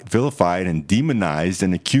vilified and demonized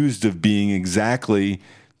and accused of being exactly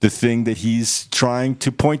the thing that he's trying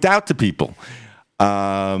to point out to people.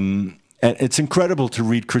 And it's incredible to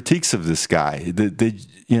read critiques of this guy.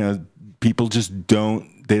 People just don't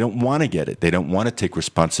want to get it. They don't want to take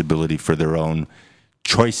responsibility for their own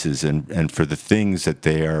choices and for the things that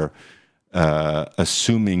they are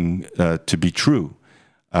assuming to be true.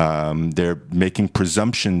 They're making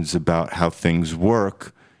presumptions about how things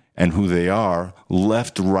work and who they are,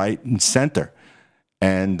 left, right, and center.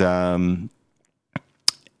 And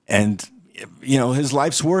his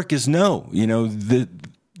life's work is no.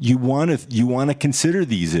 You want to consider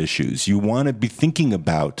these issues. You want to be thinking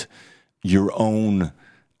about your own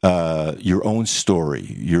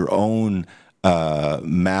story, your own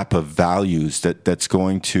map of values that's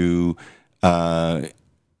going to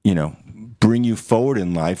bring you forward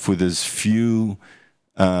in life with as few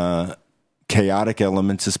chaotic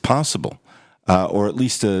elements as possible, or at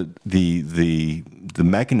least the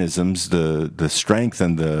mechanisms, the strength,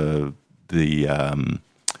 and the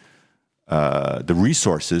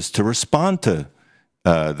resources to respond to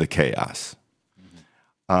the chaos.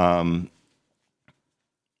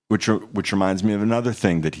 Which reminds me of another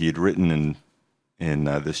thing that he had written in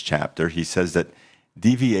this chapter. He says that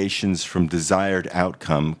deviations from desired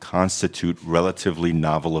outcome constitute relatively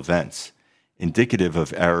novel events, indicative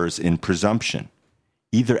of errors in presumption,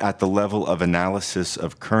 either at the level of analysis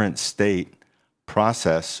of current state,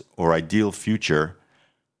 process, or ideal future.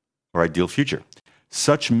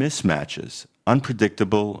 Such mismatches,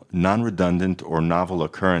 unpredictable, non-redundant, or novel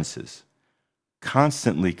occurrences,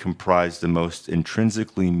 constantly comprise the most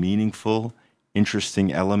intrinsically meaningful,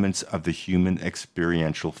 interesting elements of the human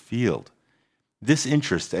experiential field. This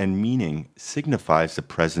interest and meaning signifies the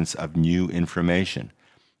presence of new information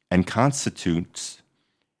and constitutes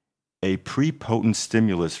a prepotent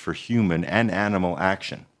stimulus for human and animal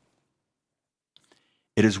action.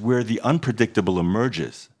 It is where the unpredictable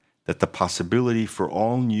emerges that the possibility for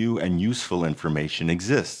all new and useful information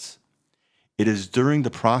exists. It is during the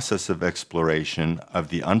process of exploration of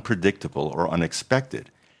the unpredictable or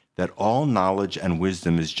unexpected that all knowledge and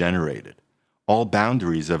wisdom is generated, all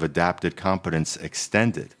boundaries of adapted competence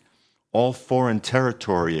extended, all foreign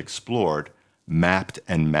territory explored, mapped,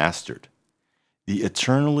 and mastered. The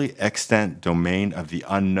eternally extant domain of the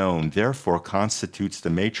unknown therefore constitutes the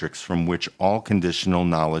matrix from which all conditional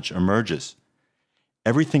knowledge emerges.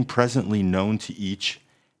 Everything presently known to each,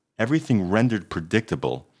 everything rendered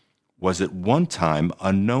predictable, was at one time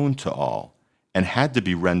unknown to all and had to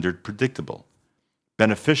be rendered predictable,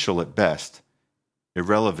 beneficial at best,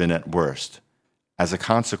 irrelevant at worst, as a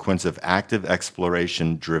consequence of active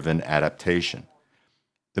exploration-driven adaptation.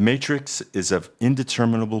 The matrix is of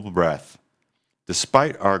indeterminable breadth.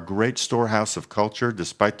 Despite our great storehouse of culture,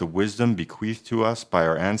 despite the wisdom bequeathed to us by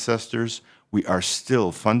our ancestors, we are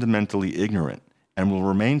still fundamentally ignorant and will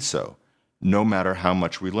remain so, no matter how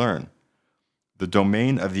much we learn. The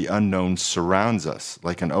domain of the unknown surrounds us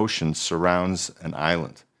like an ocean surrounds an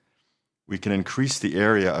island. We can increase the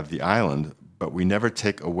area of the island, but we never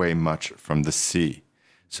take away much from the sea.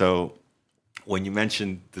 So when you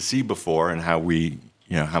mentioned the sea before and how we,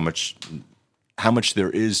 how much there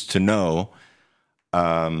is to know,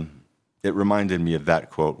 it reminded me of that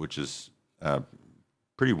quote, which is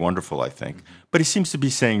pretty wonderful, I think. But he seems to be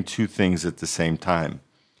saying two things at the same time.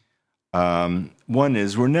 One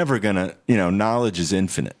is we're never going to, knowledge is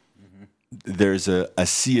infinite. There's a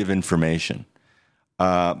sea of information.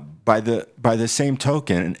 By the same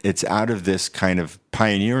token, it's out of this kind of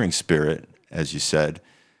pioneering spirit, as you said,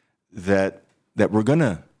 that we're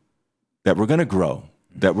gonna grow,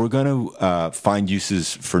 that we're gonna find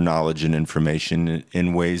uses for knowledge and information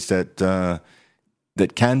in ways that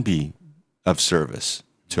can be of service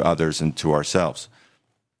to others and to ourselves.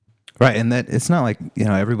 Right, and that it's not like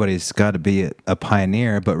everybody's got to be a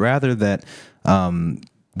pioneer, but rather that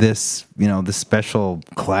this special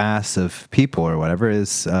class of people or whatever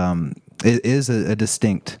is a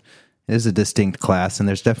distinct class, and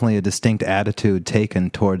there's definitely a distinct attitude taken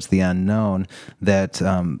towards the unknown that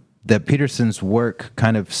Peterson's work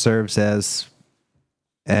kind of serves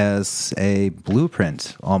as a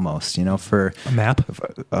blueprint almost, for a map.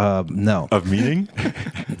 No, of meaning.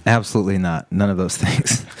 Absolutely not. None of those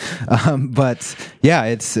things. But yeah,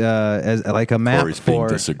 it's as like a map Corey's being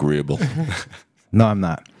disagreeable. No, I'm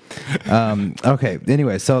not. Okay.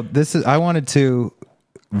 Anyway, so I wanted to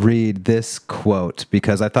read this quote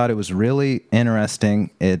because I thought it was really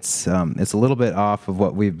interesting. It's a little bit off of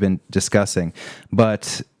what we've been discussing,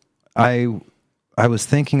 but I was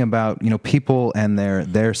thinking about people and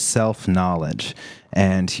their self-knowledge,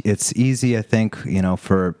 and it's easy, I think,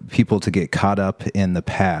 for people to get caught up in the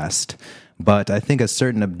past. But I think a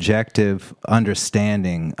certain objective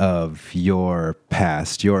understanding of your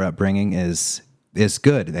past, your upbringing, is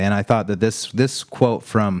good. And I thought that this quote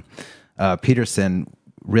from Peterson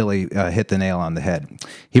really hit the nail on the head.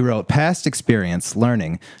 He wrote, "Past experience,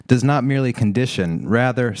 learning, does not merely condition,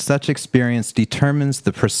 rather, such experience determines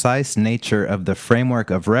the precise nature of the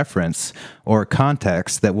framework of reference or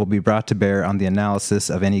context that will be brought to bear on the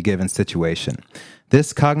analysis of any given situation.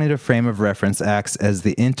 This cognitive frame of reference acts as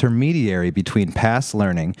the intermediary between past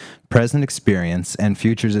learning, present experience, and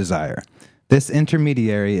future desire. This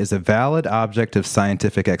intermediary is a valid object of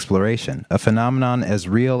scientific exploration, a phenomenon as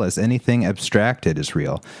real as anything abstracted is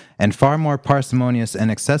real, and far more parsimonious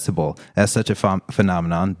and accessible as such a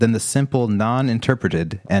phenomenon than the simple,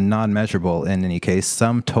 non-interpreted and non-measurable, in any case,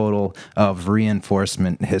 sum total of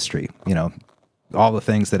reinforcement history." All the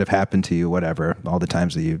things that have happened to you, whatever, all the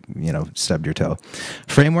times that you stubbed your toe.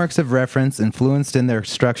 "Frameworks of reference, influenced in their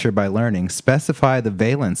structure by learning, specify the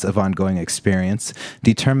valence of ongoing experience,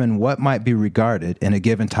 determine what might be regarded in a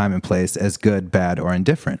given time and place as good, bad, or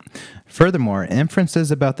indifferent. Furthermore,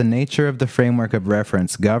 inferences about the nature of the framework of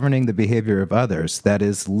reference governing the behavior of others, that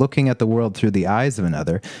is, looking at the world through the eyes of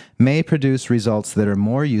another, may produce results that are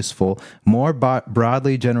more useful, more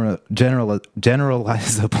broadly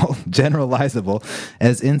generalizable, valuable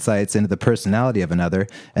as insights into the personality of another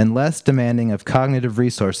and less demanding of cognitive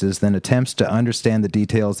resources than attempts to understand the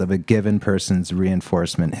details of a given person's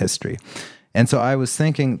reinforcement history. And so I was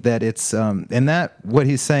thinking that it's, and that what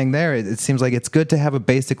he's saying there, it seems like it's good to have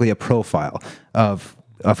basically a profile of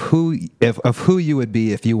who you would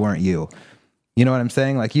be if you weren't you. You know what I'm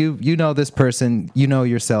saying? Like you know this person, you know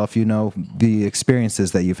yourself, you know the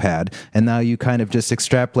experiences that you've had, and now you kind of just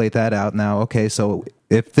extrapolate that out. Now, okay, so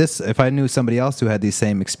if I knew somebody else who had these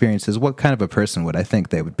same experiences, what kind of a person would I think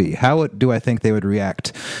they would be? How do I think they would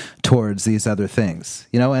react towards these other things?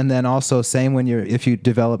 You know, and then also same if you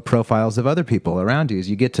develop profiles of other people around you, as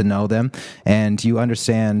you get to know them and you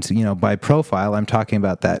understand, you know, by profile, I'm talking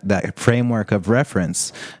about that framework of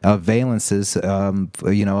reference, of valences,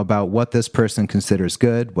 you know, about what this person considers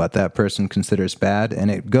good, what that person considers bad,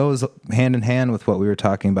 and it goes hand in hand with what we were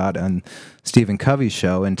talking about on Stephen Covey's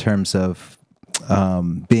show in terms of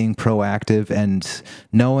being proactive and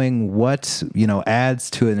knowing what, you know, adds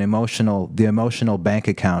to the emotional bank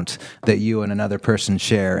account that you and another person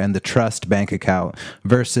share, and the trust bank account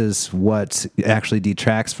versus what actually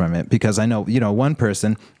detracts from it. Because I know, you know, one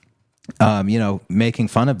person, you know, making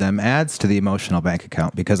fun of them adds to the emotional bank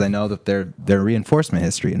account because I know that their reinforcement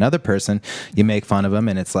history. Another person, you make fun of them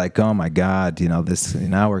and it's like, oh my God, you know,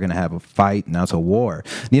 now we're going to have a fight. Now it's a war.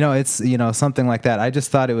 You know, it's, you know, something like that. I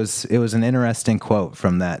just thought it was an interesting quote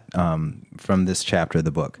from that, from this chapter of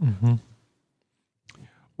the book. Mm-hmm.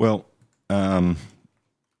 Well,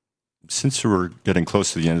 since we're getting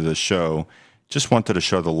close to the end of the show, just wanted to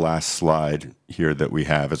show the last slide here that we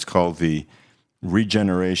have. It's called the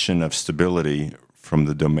regeneration of stability from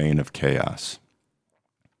the domain of chaos.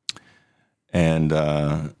 And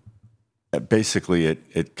basically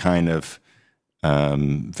it kind of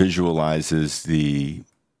visualizes the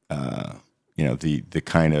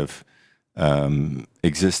kind of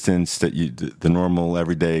existence that the normal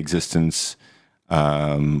everyday existence,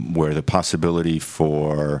 where the possibility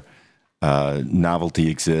for novelty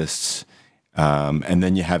exists. And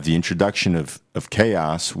then you have the introduction of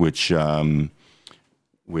chaos, which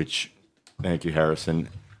thank you, Harrison,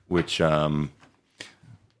 which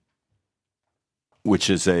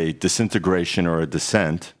is a disintegration or a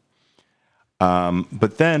descent.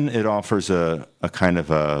 But then it offers a kind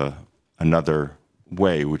of another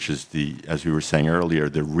way, which is as we were saying earlier,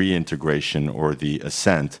 the reintegration or the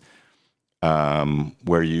ascent,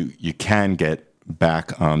 where you can get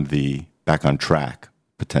back on track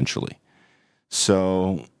potentially.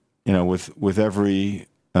 So, you know, with every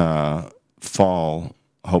fall,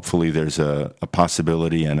 hopefully there's a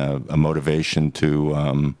possibility and a motivation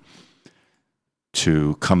to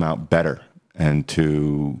come out better and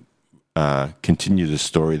to continue the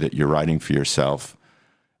story that you're writing for yourself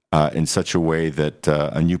in such a way that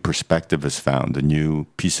a new perspective is found, a new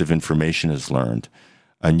piece of information is learned,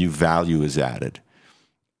 a new value is added.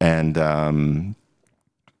 And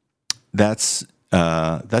that's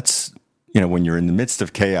you know, when you're in the midst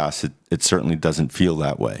of chaos, it certainly doesn't feel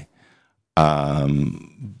that way.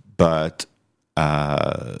 But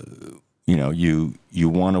you know, you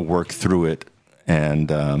want to work through it and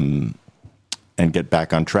get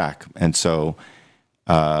back on track. And so,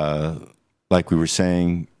 like we were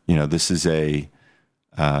saying, you know, this is a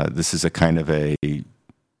kind of a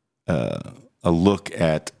look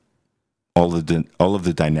at all of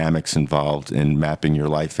the dynamics involved in mapping your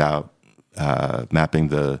life out, mapping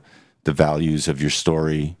the values of your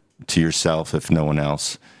story to yourself, if no one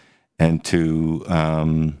else, and to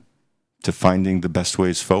finding the best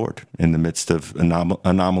ways forward in the midst of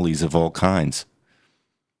anomalies of all kinds.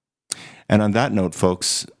 And on that note,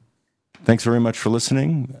 folks, thanks very much for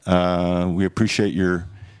listening. We appreciate your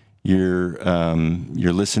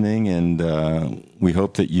listening, and we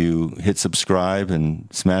hope that you hit subscribe and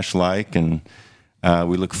smash like, and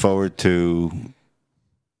we look forward to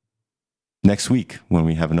next week when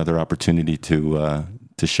we have another opportunity to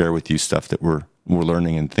share with you stuff that we're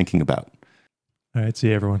learning and thinking about. All right. See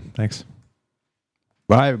you, everyone. Thanks.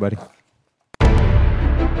 Bye, everybody.